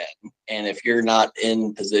up again. And if you're not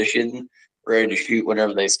in position, ready to shoot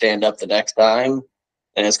whenever they stand up the next time,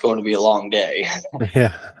 then it's going to be a long day.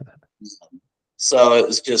 Yeah. So it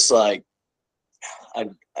was just like, I,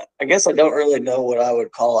 I guess I don't really know what I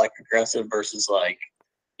would call like aggressive versus like,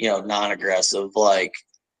 non-aggressive. Like,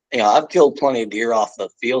 I've killed plenty of deer off the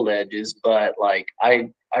field edges, but like I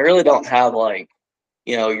really don't have like,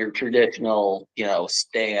 your traditional,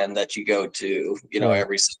 stand that you go to, Right.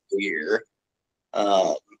 every single year.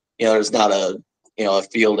 Um, there's not a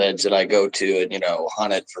field edge that I go to and,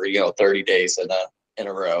 hunt it for, 30 days in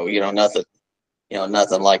a row,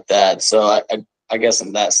 nothing like that. So I guess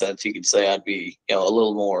in that sense, you could say I'd be, a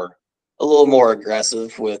little more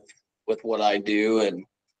aggressive with what I do. And,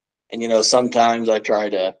 sometimes I try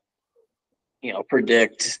to,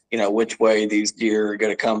 predict, which way these deer are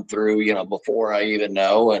going to come through, before I even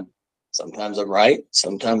know. And sometimes I'm right,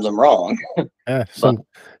 sometimes I'm wrong. Yeah. But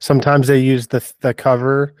Sometimes they use the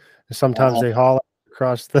cover. Sometimes uh, they haul it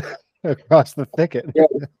across the across the thicket. yeah,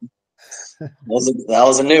 that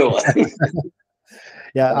was a new one.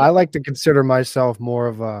 Yeah, I like to consider myself more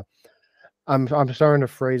of a. I'm starting to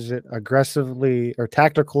phrase it aggressively or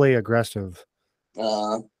tactically aggressive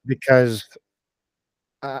uh, because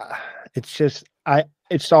uh, it's just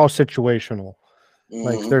it's all situational.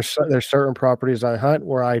 Like mm, there's certain properties I hunt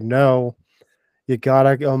where I know you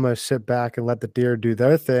gotta almost sit back and let the deer do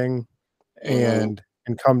their thing mm,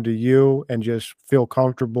 and come to you and just feel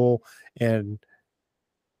comfortable. And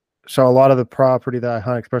so a lot of the property that I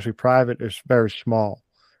hunt, especially private, is very small.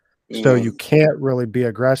 So you mm, can't really be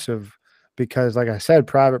aggressive because, like I said,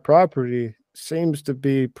 private property seems to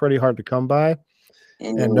be pretty hard to come by,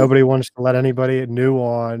 and mm, nobody wants to let anybody new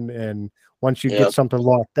on. And once you get yep, something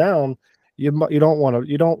locked down, you don't want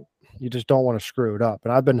to you just don't want to screw it up.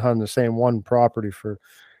 And I've been hunting the same one property for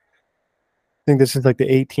I think this is like the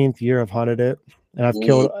 18th year I've hunted it, and I've mm,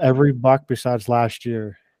 killed every buck besides last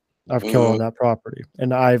year. I've killed on mm, that property,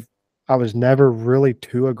 and I was never really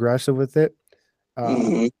too aggressive with it. Uh,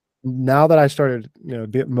 mm, Now that I started,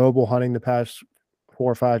 mobile hunting the past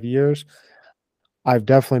 4 or 5 years, I've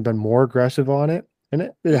definitely been more aggressive on it, and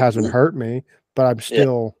it hasn't Mhm. hurt me, but I'm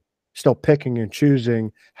Yeah, still picking and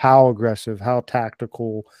choosing how aggressive, how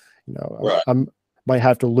tactical, you know, right. I'm might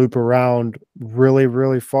have to loop around really,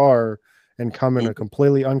 really far and come in a Mhm.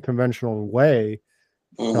 completely unconventional way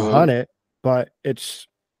to Mhm. hunt it, but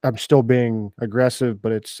I'm still being aggressive,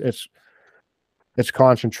 but it's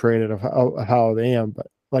concentrated of how I am, but,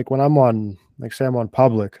 like, when I'm on like, say I'm on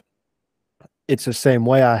public, it's the same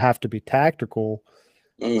way. I have to be tactical,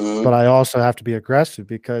 but Mhm. I also have to be aggressive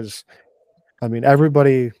because, I mean,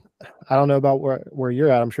 everybody I don't know about where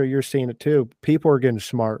you're at, I'm sure you're seeing it too. People are getting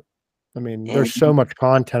smart. I mean, there's so Mhm. much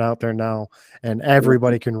content out there now, and Mhm.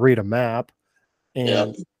 everybody can read a map, Yep.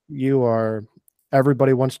 and you are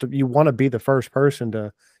everybody wants to you wanna be the first person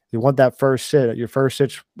to you want that first sit. Your first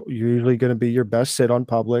sit's usually gonna be your best sit on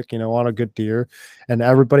public, on a good deer, and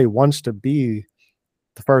everybody wants to be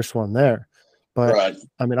the first one there. But, Right.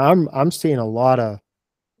 I mean, I'm seeing a lot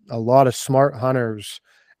of smart hunters,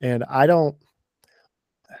 and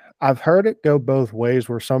I've heard it go both ways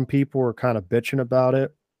where some people are kinda bitching about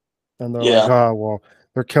it, and they're like, Yeah. "Oh, well,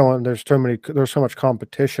 there's so much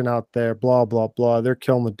competition out there, blah, blah, blah. They're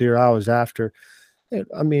killing the deer I was after."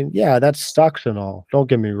 I mean, yeah, that sucks and all, don't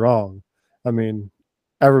get me wrong. I mean,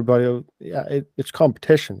 yeah, it's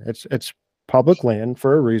competition. It's public land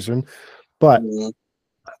for a reason, but Mhm.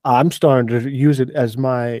 I'm starting to use it as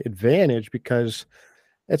my advantage because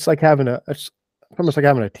it's almost like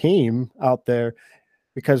having a team out there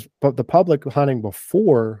because but the public hunting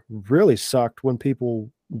before really sucked when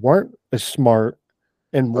people weren't as smart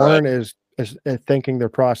and Right. weren't thinking their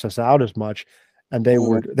process out as much, and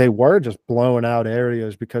Mhm. they were just blowing out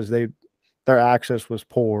areas because their access was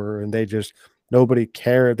poor and they just nobody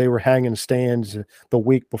cared. They were hanging stands the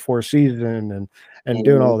week before season and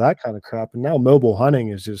doing Mhm. all that kind of crap. And now mobile hunting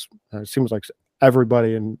is just it seems like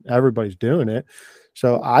everybody's doing it.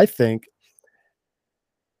 So I think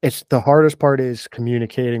it's the hardest part is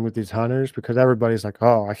communicating with these hunters because everybody's like,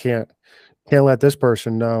 "Oh, I can't let this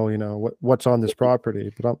person know, what's on this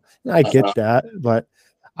property." But I Uh-huh. get that, but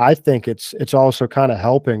I think it's also kinda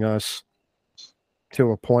helping us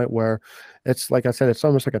to a point where it's like I said, it's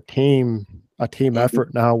almost like a team Mhm.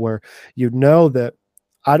 effort now where that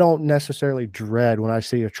I don't necessarily dread when I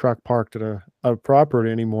see a truck parked at a property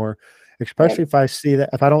anymore, Right. especially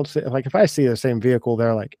if I don't see like, if I see the same vehicle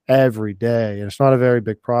there, like, every day and it's not a very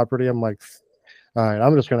big property, I'm like, "Alright,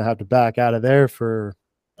 I'm just gonna have to back out of there for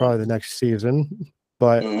probably the next season."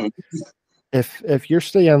 But Mhm. if you're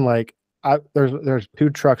seeing, like there's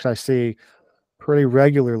 2 trucks I see pretty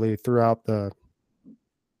regularly throughout the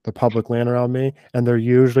public land around me, and they're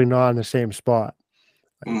usually not in the same spot.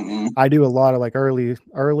 Like, Mhm. I do a lot of, like, early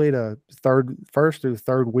to 1st through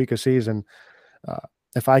 3rd week of season, uh,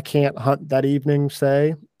 if I can't hunt that evening,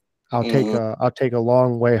 say, Mhm. I'll take a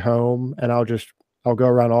long way home, and I'll go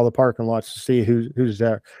around all the parking lots to see who's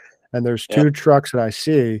there, and there's Yep. 2 trucks that I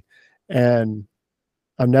see, and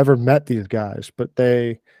I've never met these guys, but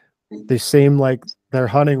they seem like they're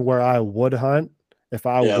hunting where I would hunt if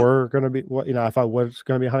I Yep. were gonna be if I was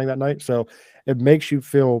gonna be hunting that night, so it makes you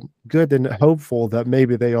feel good and hopeful that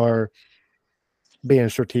maybe they are being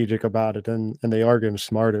strategic about it and they are getting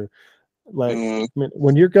smarter. Like, Mhm. I mean,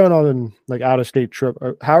 when you're going on, like, out of state trip,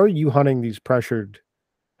 how are you hunting pressured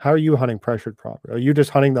property? Are you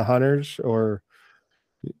just hunting the hunters or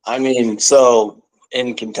I mean, so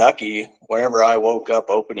in Kentucky, whenever I woke up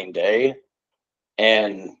opening day,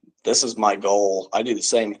 and this is my goal, I do the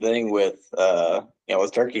same thing with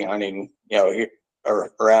with turkey hunting, here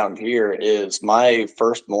or around here is my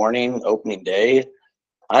first morning opening day.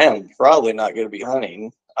 I am probably not going to be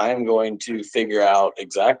hunting. I am going to figure out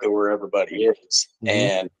exactly where everybody is,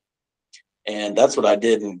 Mhm, and that's what I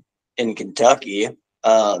did in Kentucky.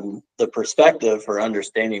 The perspective for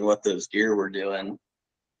understanding what those deer were doing,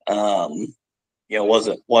 um,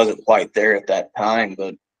 wasn't quite there at that time.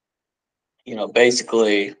 But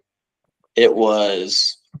basically, it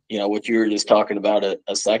was what you were just talking about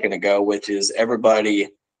a second ago, which is everybody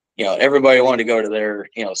wanted to go to their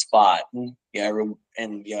spot, and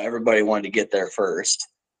everybody wanted to get there first,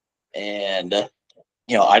 and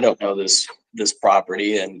I don't know this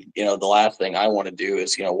property, and the last thing I want to do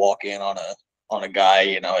is walk in on a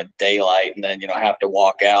guy at daylight, and then have to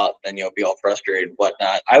walk out and be all frustrated and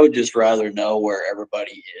whatnot. I would just rather know where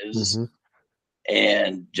everybody is mhm.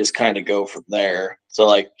 and just kind of go from there. So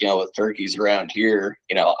like with turkeys around here,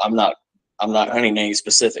 I'm not hunting any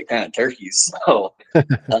specific kind of turkeys, so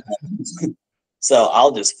uh, so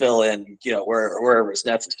I'll just fill in wherever it's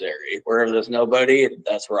necessary. Wherever there's nobody,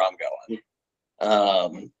 that's where I'm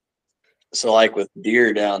going. So like with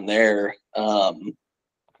deer down there,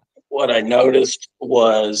 what I noticed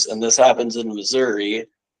was, and this happens in Missouri,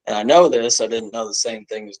 and I know this, I didn't know the same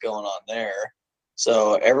thing was going on there.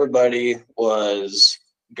 So everybody was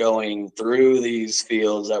going through these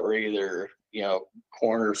fields that were either,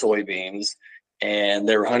 corn or soybeans, and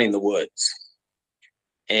they were hunting the woods.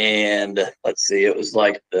 And let's see, it was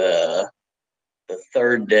like the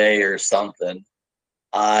third day or something.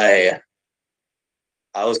 I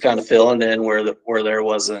I was kind of filling in where there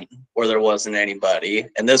wasn't anybody,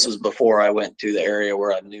 and this was before I went to the area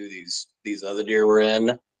where I knew these other deer were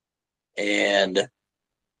in, and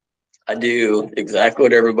I do exactly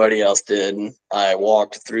what everybody else did. I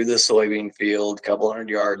walked through the soybean field, a couple hundred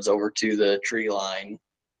yards over to the tree line,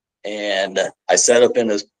 and I set up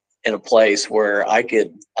in a place where I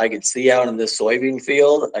could see out in this soybean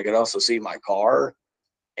field. I could also see my car,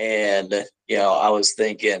 and I was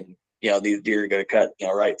thinking, these deer are going to cut,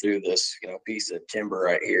 right through this, piece of timber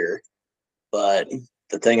right here. But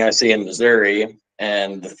the thing I see in Missouri,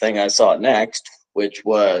 and the thing I saw next, which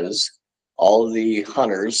was all of the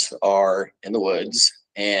hunters are in the woods,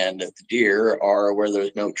 and the deer are where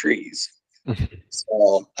there's no trees.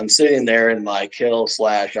 So I'm sitting there in my kill /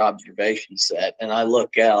 observation set, and I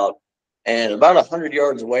look out, and about 100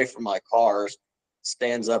 yards away from my car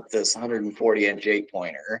stands up this 140-inch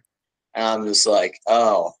 8-pointer. And I'm just like,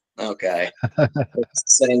 oh, okay.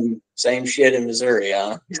 Same shit in Missouri,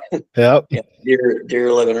 huh? Yep. Yeah,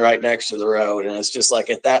 deer living right next to the road. And it's just like,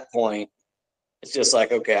 at that point, it's just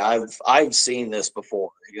like, okay, I've seen this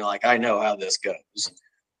before. Like, I know how this goes.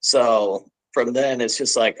 So from then it's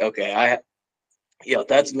just like, okay,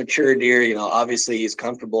 that's a mature deer. Obviously he's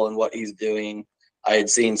comfortable in what he's doing. I had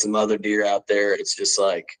seen some other deer out there. It's just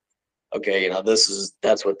like, okay,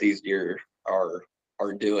 that's what these deer are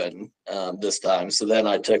doing this time. So then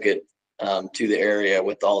I took it to the area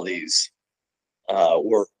with all these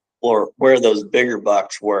where those bigger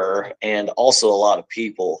bucks were, and also a lot of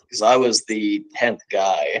people, because I was the 10th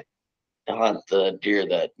guy to hunt the deer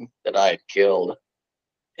that I had killed.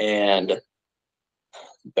 And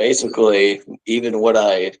basically, even what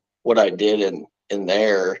I did in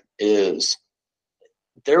there is,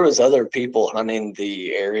 there was other people hunting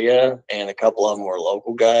the area, and a couple of them were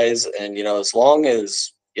local guys. And as long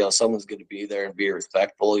as someone's going to be there and be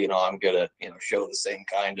respectful, I'm going to show the same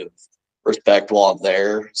kind of respect while I'm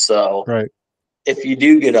there. So Right. if you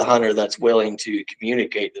do get a hunter that's willing to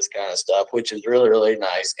communicate this kind of stuff, which is really, really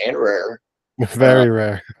nice and rare, uh, Very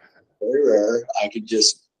rare. very rare, I could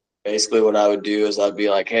just, basically what I would do is I'd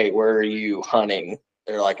be like, hey, where are you hunting?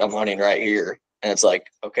 They're like, I'm hunting right here. And it's like,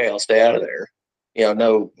 okay, I'll stay out of there.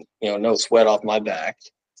 No sweat off my back.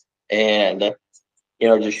 And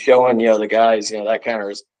just showing the guys that kind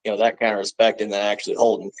of respect, and then actually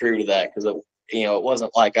holding true to that, because it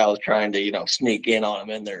wasn't like I was trying to sneak in on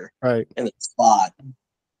them Right. in the spot.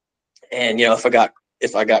 And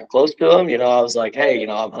if I got close to them, I was like, hey,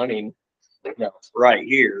 I'm hunting right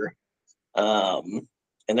here. And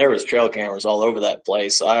there was trail cameras all over that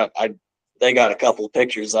place. So they got a couple of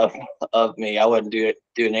pictures of me. I wasn't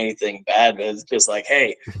doing anything bad, but it's just like,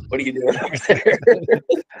 hey, what are you doing over there?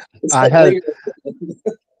 I had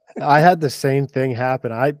I had the same thing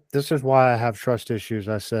happen. This is why I have trust issues,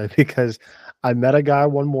 I say, because I met a guy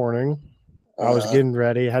one morning. I was uh, getting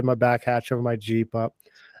ready, had my back hatch of my Jeep up.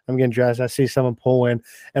 I'm getting dressed. I see someone pull in,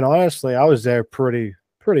 and honestly, I was there pretty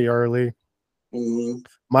early. mm,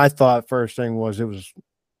 My thought first thing was it was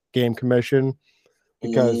game commission,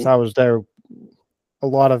 because mm, I was there a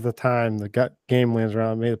lot of the time. The game lands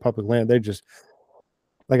around me, the public land. They just,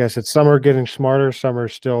 like I said, some are getting smarter, some are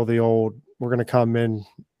still the old. We're gonna come in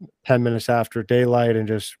 10 minutes after daylight and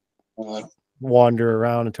just uh, wander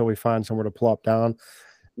around until we find somewhere to plop down.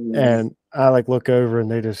 mm, And I like look over and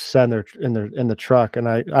they just send their in the truck, and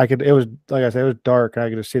I could, it was like I said, it was dark. I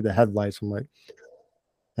could just see the headlights. I'm like,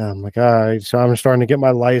 all right. So I'm starting to get my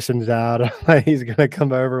license out. He's gonna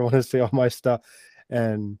come over, want to see all my stuff,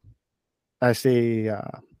 and I see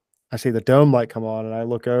I see the dome light come on, and I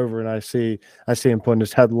look over and I see him putting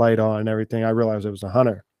his headlight on and everything. I realized it was a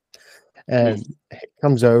hunter, and mm, he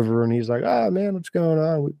comes over and he's like, "Ah, man, what's going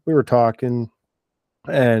on?" We were talking,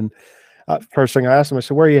 and first thing I asked him, I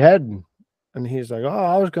said, "Where are you heading?" And he's like, "Oh,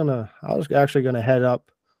 I was actually gonna head up,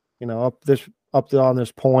 on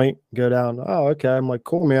this point, go down." Oh, okay. I'm like,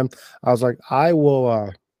 "Cool, man." I was like, "I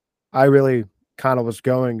will." I really kind of was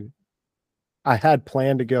going. I had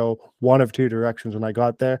planned to go one of two directions when I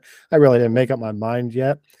got there. I really didn't make up my mind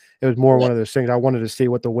yet. It was more yeah, one of those things. I wanted to see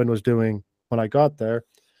what the wind was doing when I got there.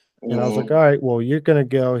 And I was like, mm, all right, well, you're gonna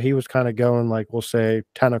go. He was kind of going like, we'll say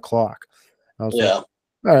 10 o'clock. I was like, yeah,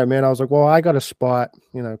 all right, man. I was like, well, I got a spot,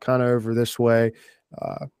 kind of over this way,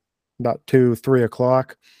 uh, about 2, 3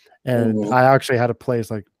 o'clock. And Mm, I actually had a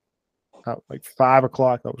place like 5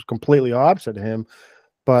 o'clock that was completely opposite of him.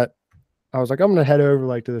 But I was like, I'm gonna head over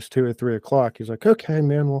like to this 2 or 3 o'clock. He's like, okay,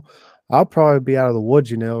 man. Well, I'll probably be out of the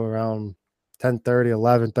woods, around 10:30,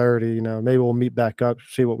 11:30. Maybe we'll meet back up,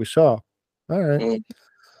 see what we saw. All right. mm,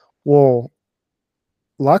 Well,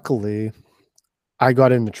 luckily, I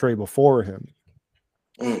got in the tree before him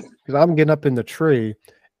mm. because I'm getting up in the tree,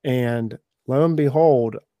 and lo and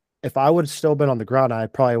behold, if I would have still been on the ground, I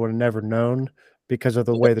probably would have never known because of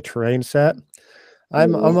the way the terrain's set.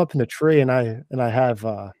 I'm Mhm. up in the tree, and I have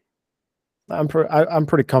I'm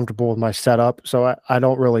pretty comfortable with my setup, so I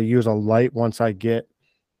don't really use a light once I get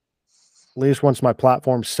at least once my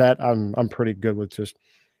platform's set. I'm pretty good with just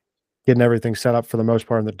getting everything set up for the most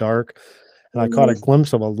part in the dark. And I caught a Mhm.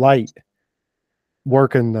 glimpse of a light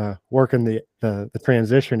working the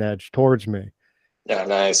transition edge towards me. Yeah,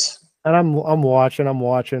 nice. And I'm watching,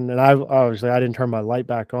 and I didn't turn my light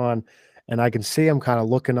back on, and I can see him kinda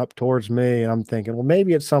looking up towards me, and I'm thinking, "Well,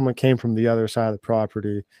 maybe it's someone came from the other side of the property,"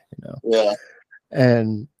 you know? Yeah.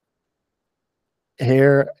 And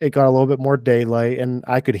here, it got a little bit more daylight, and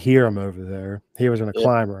I could hear him over there. He was in a Yeah.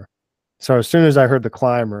 climber. So as soon as I heard the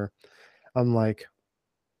climber, I'm like,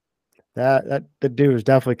 "That the dude is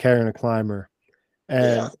definitely carrying a climber."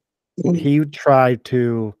 Yeah. And he tried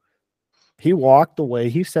to he walked the way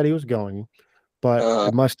he said he was going, but Uh,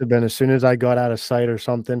 it must have been as soon as I got out of sight or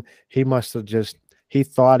something, he must have just he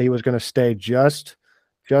thought he was gonna stay just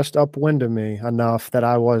upwind of me enough that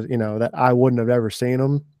that I wouldn't have ever seen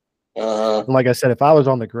him. uh, And like I said, if I was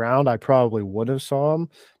on the ground, I probably would have saw him,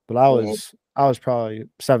 but mhm, I was probably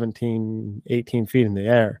 17, 18 feet in the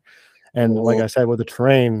air. And like mhm. I said, with the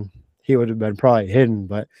terrain, he would have been probably hidden,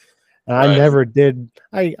 but and I Right. never did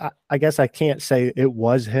I guess I can't say it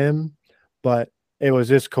was him, but it was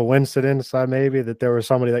just coincidence, maybe that there was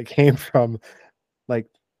somebody that came from, like,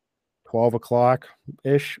 12 o'clock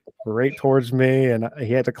ish right towards me, and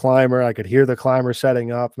he had the climber. I could hear the climber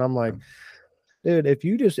setting up, and I'm like, "Dude, if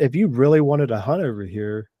you really wanted to hunt over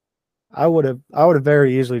here, I would have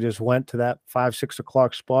very easily just went to that 5, 6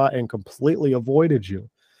 o'clock spot and completely avoided you."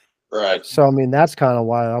 Right. So, I mean, that's kinda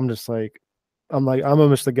why I'm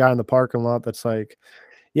almost the guy in the parking lot that's like,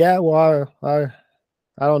 "Yeah, well, I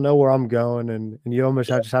don't know where I'm going," and you almost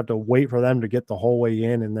Yeah. just have to wait for them to get the whole way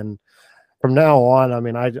in, and then from now on, I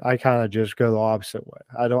mean, I kinda just go the opposite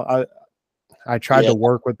way. I tried Yeah. to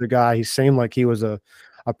work with the guy. He seemed like he was a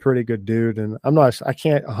pretty good dude, and I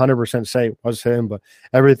can't 100% say it was him, but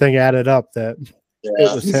everything added up that it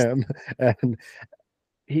Yeah. was him, and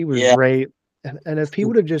he was Yeah. great, and if he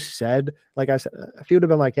would've just said, like I said, if he would've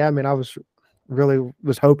been like, "Yeah, man, I was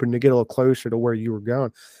hoping to get a little closer to where you were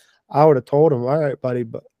going," I would've told him, "Alright, buddy,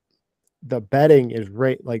 but the betting is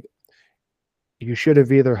right, like, you should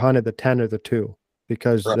have either hunted the 10 or the 2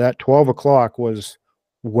 because Right. that 12 o'clock was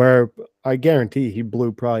where I guarantee he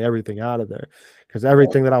blew probably everything out of there because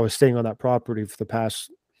everything that I was seeing on that property for the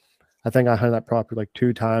past I think I hunted that property like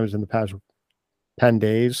 2 times in the past 10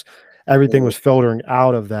 days. Everything Mhm, was filtering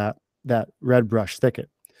out of that red brush thicket.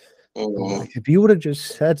 I'm mhm. like, "If you would've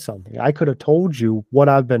just said something, I could have told you what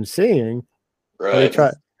I've been seeing," but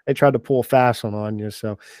Right. they tried to pull a fast one on you,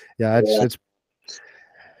 so, yeah, Yeah. it's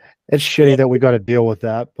Yeah. shitty that we gotta deal with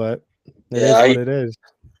that, but it Yeah. is what it is.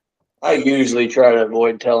 I usually try to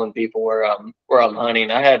avoid telling people where I'm hunting.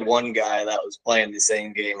 I had one guy that was playing the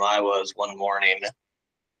same game I was one morning,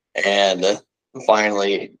 and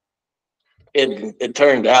finally it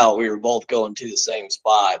turned out we were both going to the same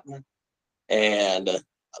spot. And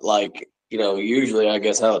like, usually I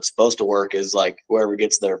guess how it's supposed to work is like whoever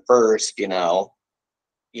gets there first,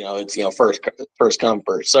 it's first come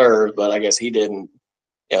first serve. But I guess he didn't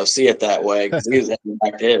see it that way because he was heading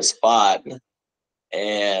back to his spot,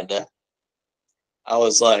 and I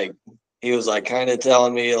was like, he was like kind of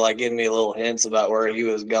telling me, like giving me little hints about where he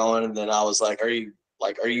was going, and then I was like, are you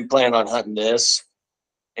planning on hunting this?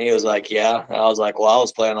 And he was like, yeah. And I was like, well, I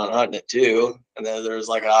was planning on hunting it too. And then there was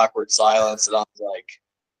like an awkward silence, and I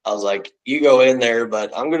was like, you go in there,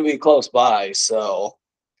 but I'm gonna be close by, so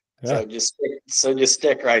Yeah. just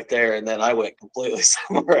stick right there. And then I went completely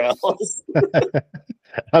somewhere else.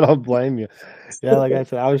 I don't blame you. Yeah, like I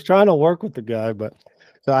said, I was trying to work with the guy, but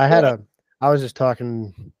so Yeah. I was just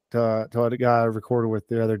talking to a guy I recorded with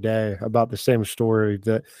the other day about the same story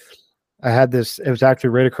that I had this it was actually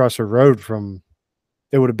right across the road from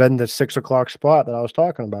it would have been the 6 o'clock spot that I was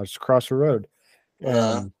talking about. It's across the road.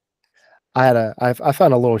 Uh, And I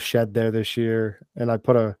found a little shed there this year and I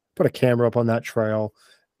put a camera up on that trail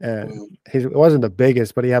and mm, it wasn't the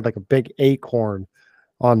biggest, but he had like a big acorn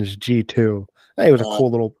on his G2. He was a Uh,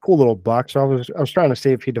 cool little buck. So I was trying to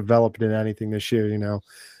see if he developed into anything this year. You know,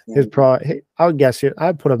 his mm, probably I would guess it.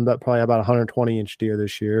 I'd put him at probably about 120-inch deer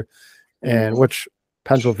this year, and mm, which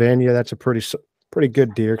Pennsylvania, that's a pretty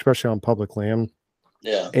good deer, especially on public land.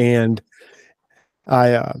 yeah. And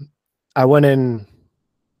I uh, I went in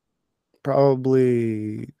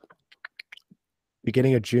probably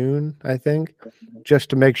beginning of June, I think, just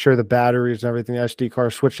to make sure the batteries and everything, SD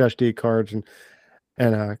cards, switch SD cards, and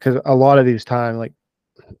because a lot of these time, like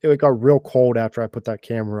it got real cold after I put that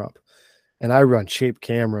camera up, and I run cheap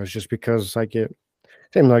cameras just because I get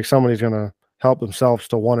seems like somebody's gonna help themselves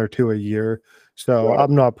to one or two a year, so Right.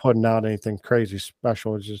 I'm not putting out anything crazy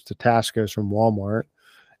special. It's just the Tascos from Walmart,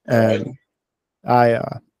 Right. and I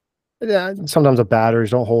yeah, sometimes the batteries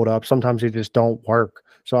don't hold up. Sometimes they just don't work.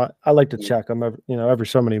 So I like to Mm, check them, every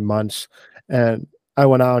so many months. And I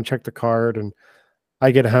went out and checked the card, and I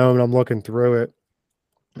get home and I'm looking through it,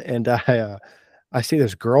 and I see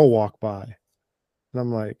this girl walk by, and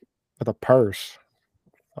I'm like, with a purse.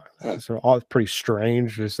 mm, So all it's pretty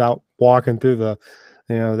strange, just out walking through the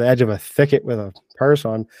edge of a thicket with a purse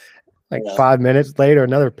on. Like yeah. 5 minutes later,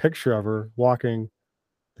 another picture of her walking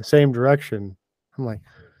the same direction. I'm like,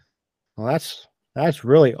 well, that's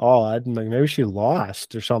really odd. Like maybe she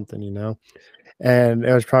lost or something. And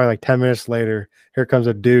it was probably like 10 minutes later, here comes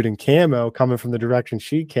a dude in camo coming from the direction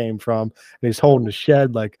she came from, and he's holding the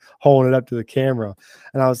shed, like holding it up to the camera.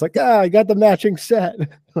 And I was like, I got the matching set.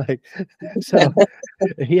 Like, so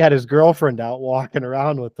he had his girlfriend out walking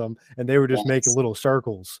around with them, and they were just making Nice. little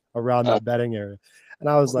circles around Uh, that bedding area. And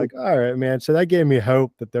I was like, all right, man. So that gave me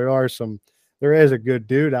hope that there is a good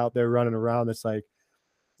dude out there running around that's like,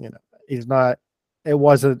 you know, he's not. It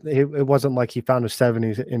wasn't like he found a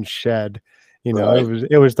 70-inch shed. It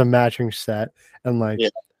right. was the matching set, and like Yeah.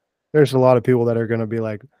 there's a lot of people that are gonna be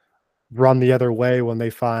like run the other way when they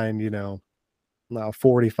find a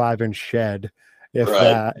 45-inch shed, if Right.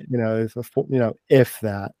 that, if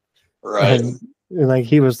that, Right. and like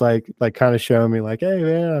he was like kind of showing me like, hey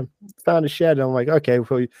man, I found a shed. And I'm like, okay,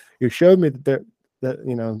 well you showed me that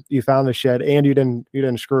you found the shed and you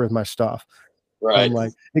didn't screw with my stuff. And I'm Right.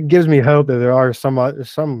 like, it gives me hope that there are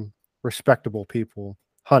some respectable people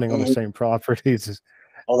hunting on the Mhm. same properties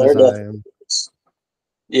Well, as they're I am. definitely.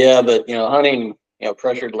 Yeah, but hunting,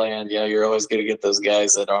 pressured land, you're always going to get those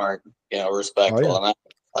guys that aren't, Oh respectful. yeah, And I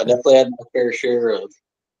yeah. definitely had my fair share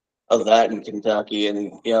of that in Kentucky.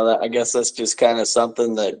 And, I guess that's just kind of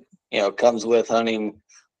something that, comes with hunting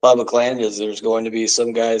public land is there's going to be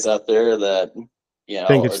some guys out there that,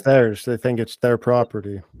 Think it's are, theirs. They think it's their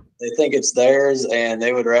property. they think it's theirs and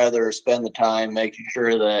they would rather spend the time making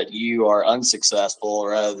sure that you are unsuccessful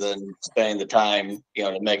rather than spending the time,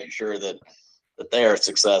 to making sure that they are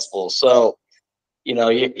successful. So,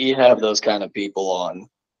 you have those kind of people on,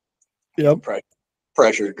 you know, Yep. pre-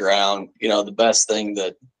 pressured ground. The best thing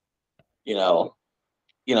that, you know,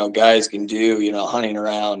 guys can do, hunting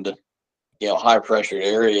around, high pressured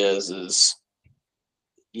areas is,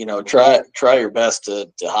 try your best to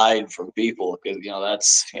hide from people because,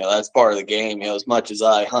 that's part of the game. As much as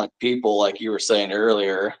I hunt people, like you were saying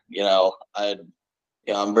earlier,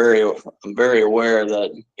 I'm very aware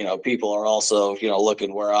that people are also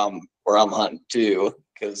looking where I'm hunting too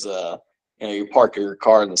because you park your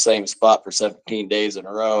car in the same spot for 17 days in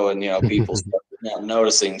a row and people start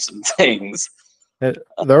noticing some things. It,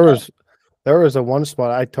 there was a one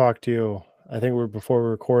spot I talked to you. I think before we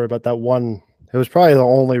recorded about that one. It was probably the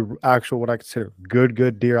only actual what I consider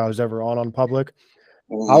good deer I was ever on public.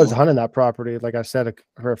 I was Mm, hunting that property, like I said,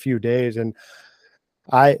 for a few days, and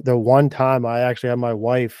the one time I actually had my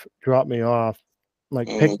wife drop me off, like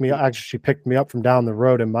mm, actually she picked me up from down the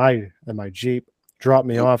road in my Jeep, dropped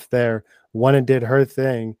me mm, off there, went and did her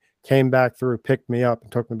thing, came back through, picked me up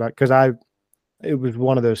and took me back because it was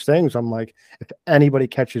one of those things. I'm like, if anybody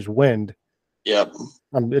catches wind, yep.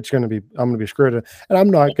 I'm gonna be screwed. And I'm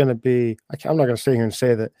not gonna sit here and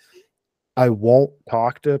say that I won't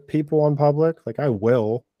talk to people in public. Like I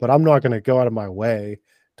will, but I'm not gonna go out of my way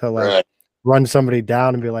to like Right. run somebody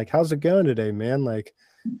down and be like, "How's it going today, man?" Like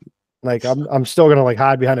I'm still gonna like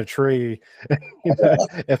hide behind a tree,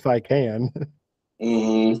 if I can.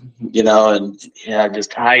 And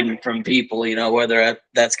just hiding from people, whether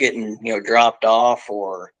that's getting, dropped off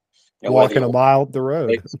or, whether Walking a you mile up the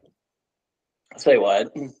road, say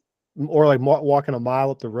what, or like walking a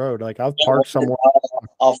mile up the road. Like I've parked somewhere.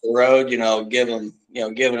 off the road, giving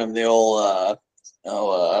them the old,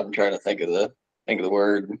 I'm trying to think of the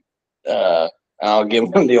word, uh, I'll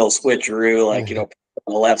give them the old switcheroo, like, on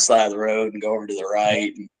the left side of the road and go over to the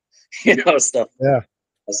right, and, stuff, Yeah,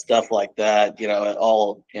 stuff like that,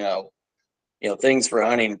 all, things for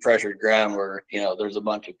hunting pressured ground where, there's a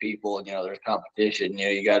bunch of people and, there's competition,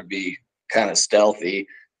 you got to be kind of stealthy.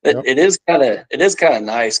 But Yep. it is kind of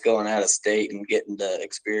nice going out of state and getting to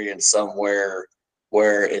experience somewhere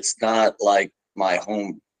where it's not like my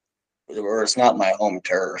home, or it's not my home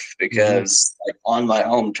turf, because like on my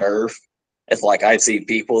home turf, it's like I see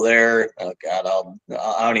people there. Oh God,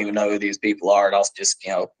 I don't even know who these people are, and I'll just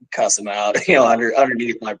cuss them out,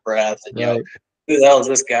 underneath my breath, and Right. who the hell is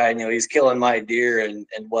this guy? He's killing my deer and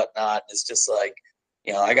whatnot. It's just like,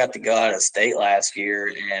 I got to go out of state last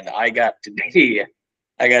year, and I got to be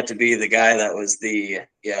the guy that was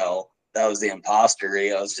that was the imposter.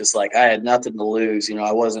 It's just like I had nothing to lose.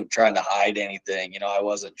 I wasn't trying to hide anything. I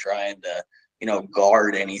wasn't trying to,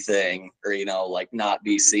 guard anything, or, like not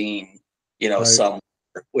be seen, Right. somewhere,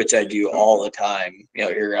 which I do all the time,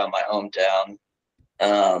 here around my hometown.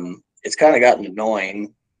 It's kind of gotten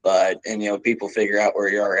annoying, and people figure out where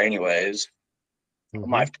you are anyways.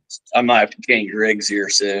 Mm-hmm. I might have to change rigs here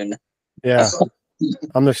soon. Yeah.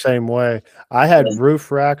 I'm the same way. I had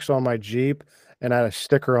roof racks on my Jeep, and I had a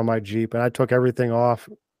sticker on my Jeep, and I took everything off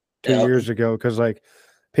 2 Yeah, years ago because, like,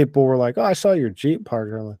 people were like, "Oh, I saw your Jeep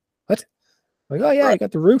parked." I'm like, "What?" Like, "Oh, yeah, right. you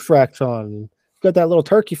got the roof racks on. And you got that little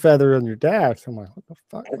turkey feather on your dash." I'm like, "What the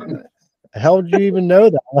fuck? The hell did you even know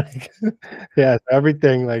that?" Like, yeah,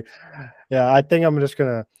 everything, like, yeah, I think I'm just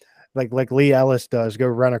gonna, like Lee Ellis does, go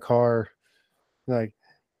rent a car, like,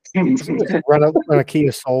 just rent a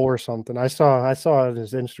Kia Soul or something. I saw on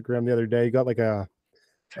his Instagram the other day, he got, like, a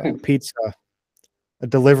pizza a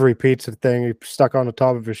delivery pizza thing he stuck on the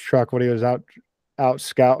top of his truck when he was out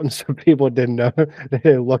scouting, so people didn't know. They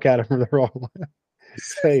didn't look at him the wrong way.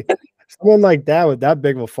 Say, someone like that with that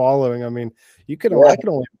big of a following, I mean, Yeah. I can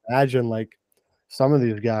only imagine, like, some of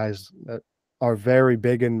these guys that are very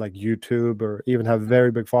big in, like, YouTube or even have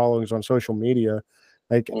very big followings on social media.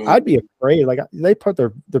 Like, I'd be Mhm. afraid, like, they put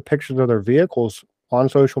their pictures of their vehicles on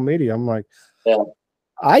social media. I'm like, Yeah.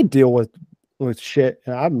 I deal with shit,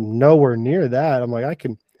 and I'm nowhere near that. I'm like, I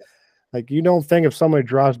can, like, you don't think if somebody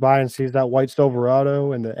drives by and sees that white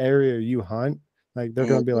Silverado in the area you hunt, like, they're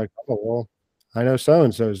gonna be Mhm. like, "Oh, well, I know so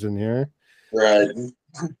and so's in here." Right.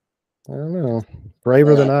 I don't know.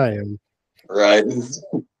 Braver than Uh, I am. right.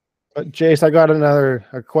 But Jace, I got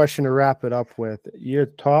a question to wrap it up with. Your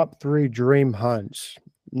top 3 dream hunts.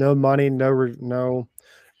 No money, no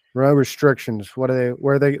restrictions. What are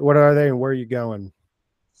they, and where are you going?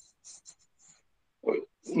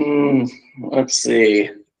 Let's see.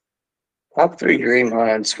 Top three dream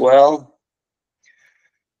hunts. Well,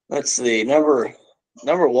 let's see. Number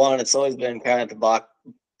one, it's always been kind of the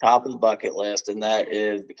top of the bucket list, and that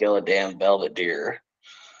is to kill a damn velvet deer.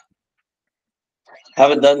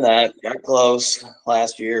 Haven't done that. Got close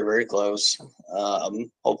last year, very close.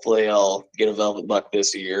 Hopefully, I'll get a velvet buck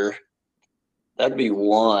this year. That'd be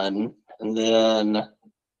one. And then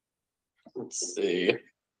let's see.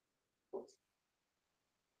 I'm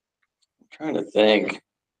trying to think.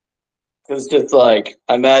 Because just like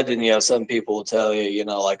I imagine, some people will tell you,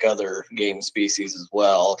 like other game species as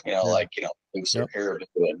well, Yeah. like moose or Yep.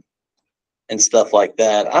 caribou and stuff like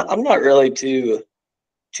that. I'm not really too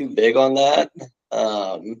big on that.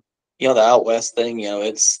 The out west thing,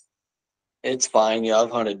 it's fine. I've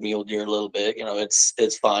hunted mule deer a little bit.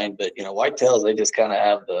 It's fine, but whitetails, they just kind of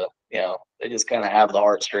have they just kind of have the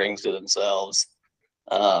heartstrings to themselves.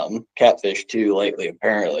 Catfish too lately,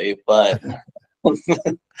 apparently, but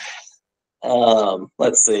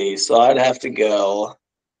let's see. So I'd have to go.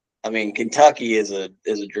 I mean, Kentucky is a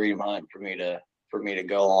dream hunt for me to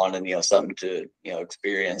go on, and something to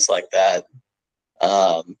experience like that.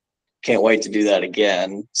 Um, can't wait to do that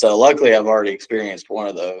again. So luckily, I've already experienced one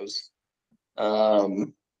of those.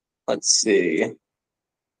 Um, let's see,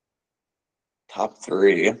 top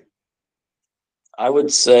three. I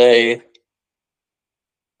would say,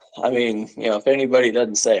 I mean, if anybody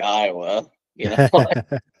doesn't say Iowa, like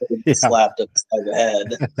Yeah. slapped upside the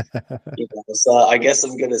head. So I guess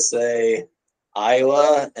I'm gonna say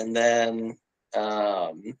Iowa, and then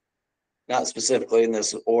um, not specifically in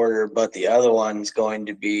this order, but the other one's going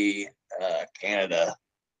to be Canada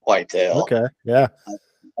whitetail. Okay. Yeah.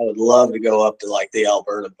 I would love to go up to like the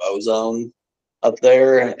Alberta bow zone up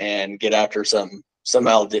there and get after some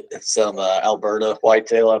Alberta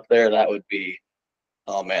whitetail up there. That would be,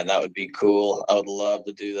 oh man, that would be cool. I would love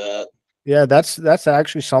to do that. Yeah, that's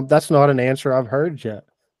actually that's not an answer I've heard yet.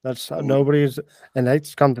 That's Mm, nobody's, and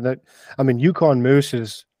that's something that, I mean, Yukon Moose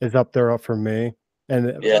is up for me,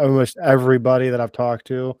 and yeah. almost everybody that I've talked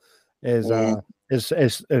to is Mm,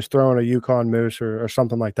 is throwing a Yukon Moose or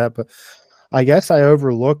something like that. But I guess I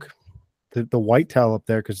overlook the whitetail up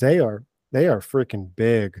there because they are freaking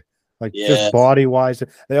big. Like just Yeah. body wise,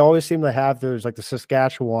 they always seem to have those, like the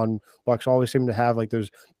Saskatchewan bucks always seem to have like those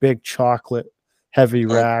big chocolate heavy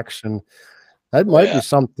Oh, racks, and that might be yeah.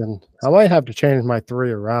 something. I might have to change my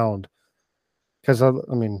 3 around because I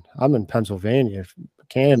mean I'm in Pennsylvania.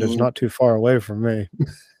 Canada's Mhm. not too far away from me.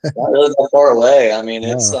 It's not really that far away. I mean,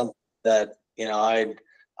 it's No. something that,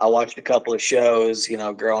 I watched a couple of shows,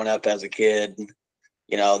 growing up as a kid,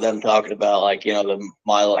 them talking about like, the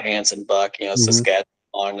Milo Hansen buck, Hmm.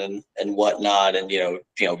 Saskatchewan and whatnot, and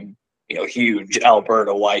huge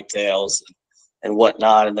Alberta whitetails and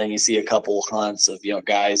whatnot. And then you see a couple hunts of,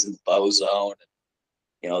 guys in the bow zone.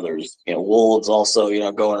 There's, wolves also,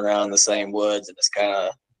 going around the same woods, and it's kind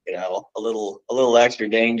of, a little extra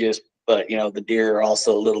dangerous, but the deer are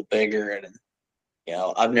also a little bigger. And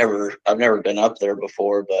I've never been up there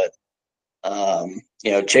before, but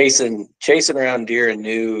chasing around deer in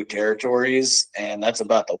new territories, and that's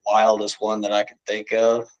about the wildest one that I can think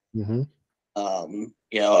of. Hmm.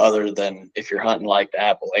 Other than if you're hunting like the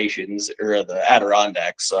Appalachians or the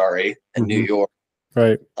Adirondacks, sorry, in New Hmm. York,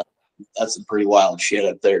 Right. that's some pretty wild shit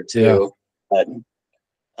up there Yeah. too. But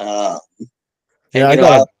uh, Yeah. and I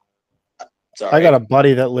got sorry. a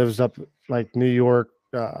buddy that lives up like New York,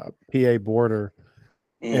 PA border,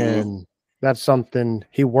 Mm-hmm. and that's something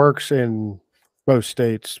he works in both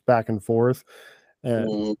states back and forth, and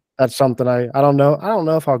Mm-hmm. that's something I don't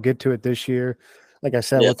know if I'll get to it this year. Like I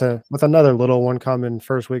said, Yeah, with another little one coming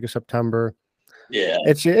first week of September, yeah.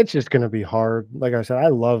 it's just gonna be hard. Like I said, I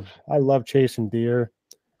love chasing deer,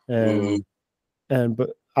 Mm-hmm. and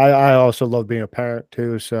but I also love being a parent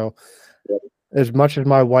too. So as much as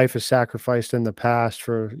my wife has sacrificed in the past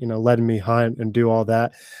for, letting me hunt and do all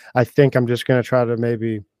that, I think I'm just gonna try to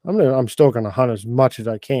maybe I'm still gonna hunt as much as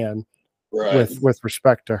I can Right. with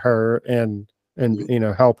respect to her, and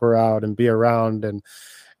Mm-hmm. help her out and be around and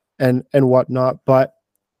whatnot. But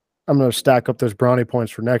I'm gonna stack up those brownie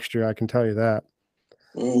points for next year. I can tell you that.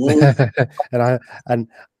 Mm-hmm. and I and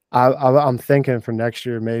I'm thinking for next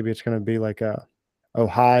year maybe it's gonna be like a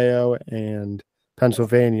Ohio and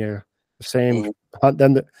Pennsylvania, the same Mm-hmm. hunt.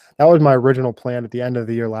 That was my original plan at the end of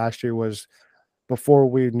the year last year, was before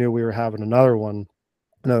we knew we were having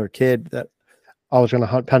another kid, that I was going to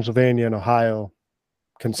hunt Pennsylvania and Ohio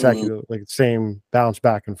Mm-hmm. consecutive, like same bounce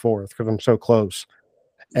back and forth because I'm so close.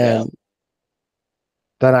 Yeah. And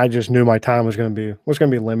then I just knew my time was going to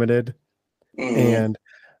be limited, Mm-hmm. and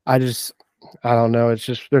I just I don't know. It's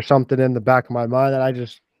just there's something in the back of my mind that I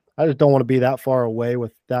just don't want to be that far away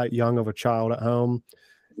with that young of a child at home.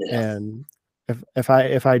 Yeah. And if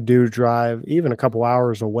I do drive even a couple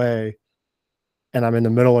hours away and I'm in the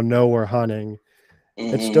middle of nowhere hunting,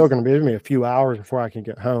 it's Mm-hmm. still going to be me a few hours before I can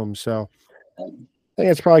get home. So I think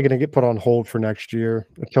it's probably going to get put on hold for next year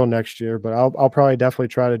until next year. But I'll probably definitely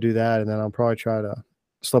try to do that, and then I'll probably try to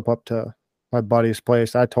slip up to my buddy's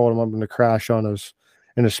place. I told him I'm going to crash on his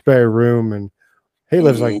in his spare room, and he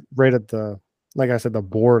lives like Mm-hmm. right at the, like I said, the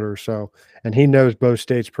border. So, and he knows both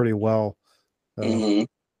states pretty well. So Mm-hmm.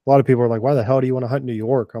 a lot of people are like, "Why the hell do you want to hunt New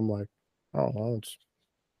York?" I'm like, "Oh, well, it's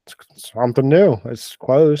something new. It's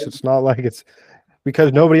close. It's not like it's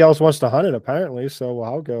because nobody else wants to hunt it apparently. So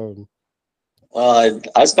I'll go." Well,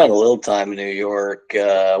 I spent a little time in New York.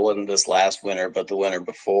 Wasn't this last winter, but the winter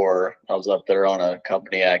before. I was up there on a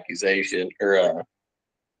company accusation or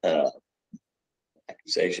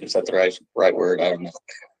accusation. Is that the right word? I don't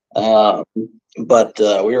know. But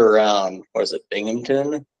we were around. Was it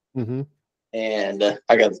Binghamton? Mm-hmm. And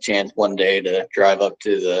I got the chance one day to drive up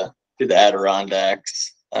to the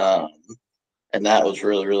Adirondacks, and that was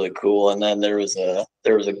really really cool. And then there was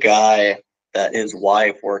a guy that his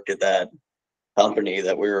wife worked at that company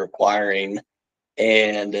that we were acquiring,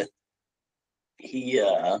 and he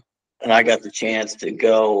and I got the chance to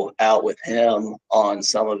go out with him on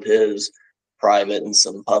some of his private and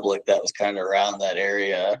some public that was kind of around that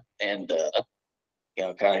area, and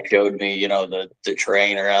kind of showed me, the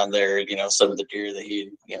terrain around there, some of the deer that he,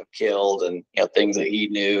 killed, and things that he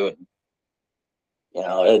knew, and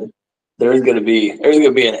it, there's gonna be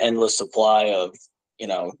an endless supply of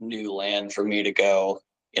new land for me to go,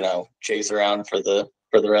 chase around for the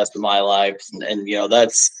rest of my life,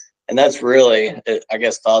 and that's really, I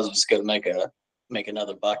guess Todd's just gonna make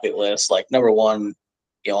another bucket list. Like number one,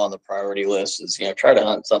 on the priority list is try to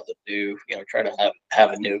hunt something new, try to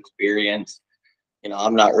have a new experience.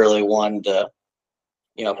 I'm not really one to,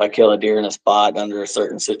 if I kill a deer in a spot under a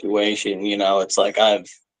certain situation, it's like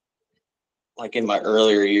like in my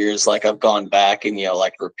earlier years, like I've gone back and,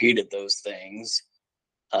 like repeated those things,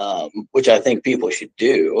 which I think people should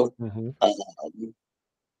do. Mm-hmm. Um,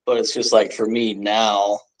 but it's just like for me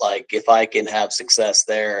now, like if I can have success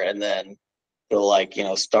there and then to like,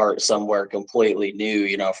 start somewhere completely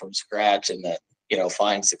new, from scratch, and then,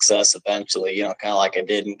 find success eventually, kind of like I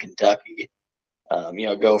did in Kentucky.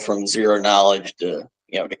 Go from zero knowledge to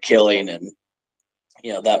killing, and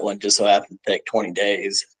that one just so happened to take 20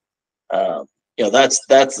 days. That's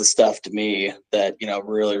the stuff to me that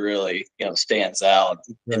really really stands out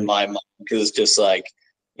in Right. my mind, because it's just like,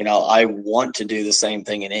 I want to do the same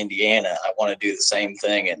thing in Indiana. I want to do the same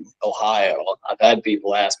thing in Ohio. I've had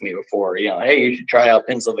people ask me before, hey, you should try out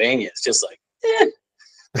Pennsylvania. It's just like,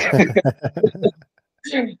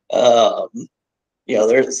 um,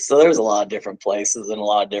 there's a lot of different places and a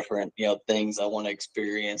lot of different things I want to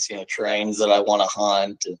experience. Trains that I want to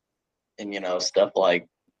hunt, and stuff like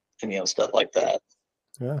that.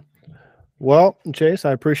 Yeah. Well, Jace,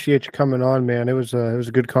 I appreciate you coming on, man. It was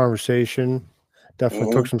a good conversation.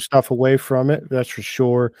 Definitely took Mhm. some stuff away from it. That's for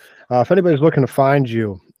sure. If anybody's looking to find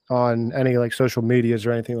you on any like social medias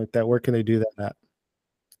or anything like that, where can they do that at?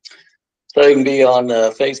 So you can be on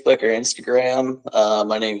Facebook or Instagram.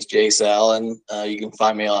 My name's Jace Allen. You can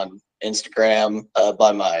find me on Instagram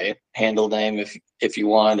by my handle name if you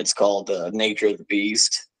want. It's called Nature of the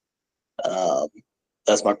Beast. Um,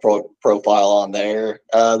 that's my profile on there.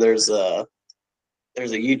 There's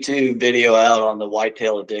a YouTube video out on the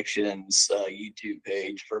Whitetail Addictions YouTube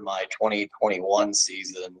page for my 2021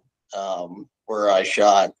 season, where I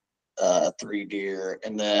shot 3 deer,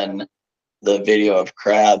 and then the video of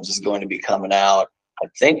crabs is going to be coming out, I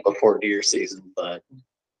think, before deer season, but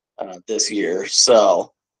this year.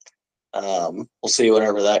 So we'll see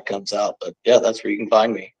whenever that comes out. But yeah, that's where you can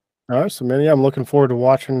find me. All right, so man, yeah, I'm looking forward to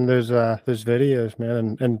watching those videos,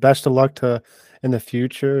 man, and best of luck to in the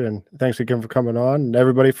future. And thanks again for coming on, and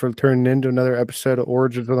everybody for turning into another episode of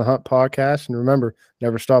Origins of the Hunt podcast. And remember,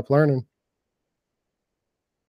 never stop learning.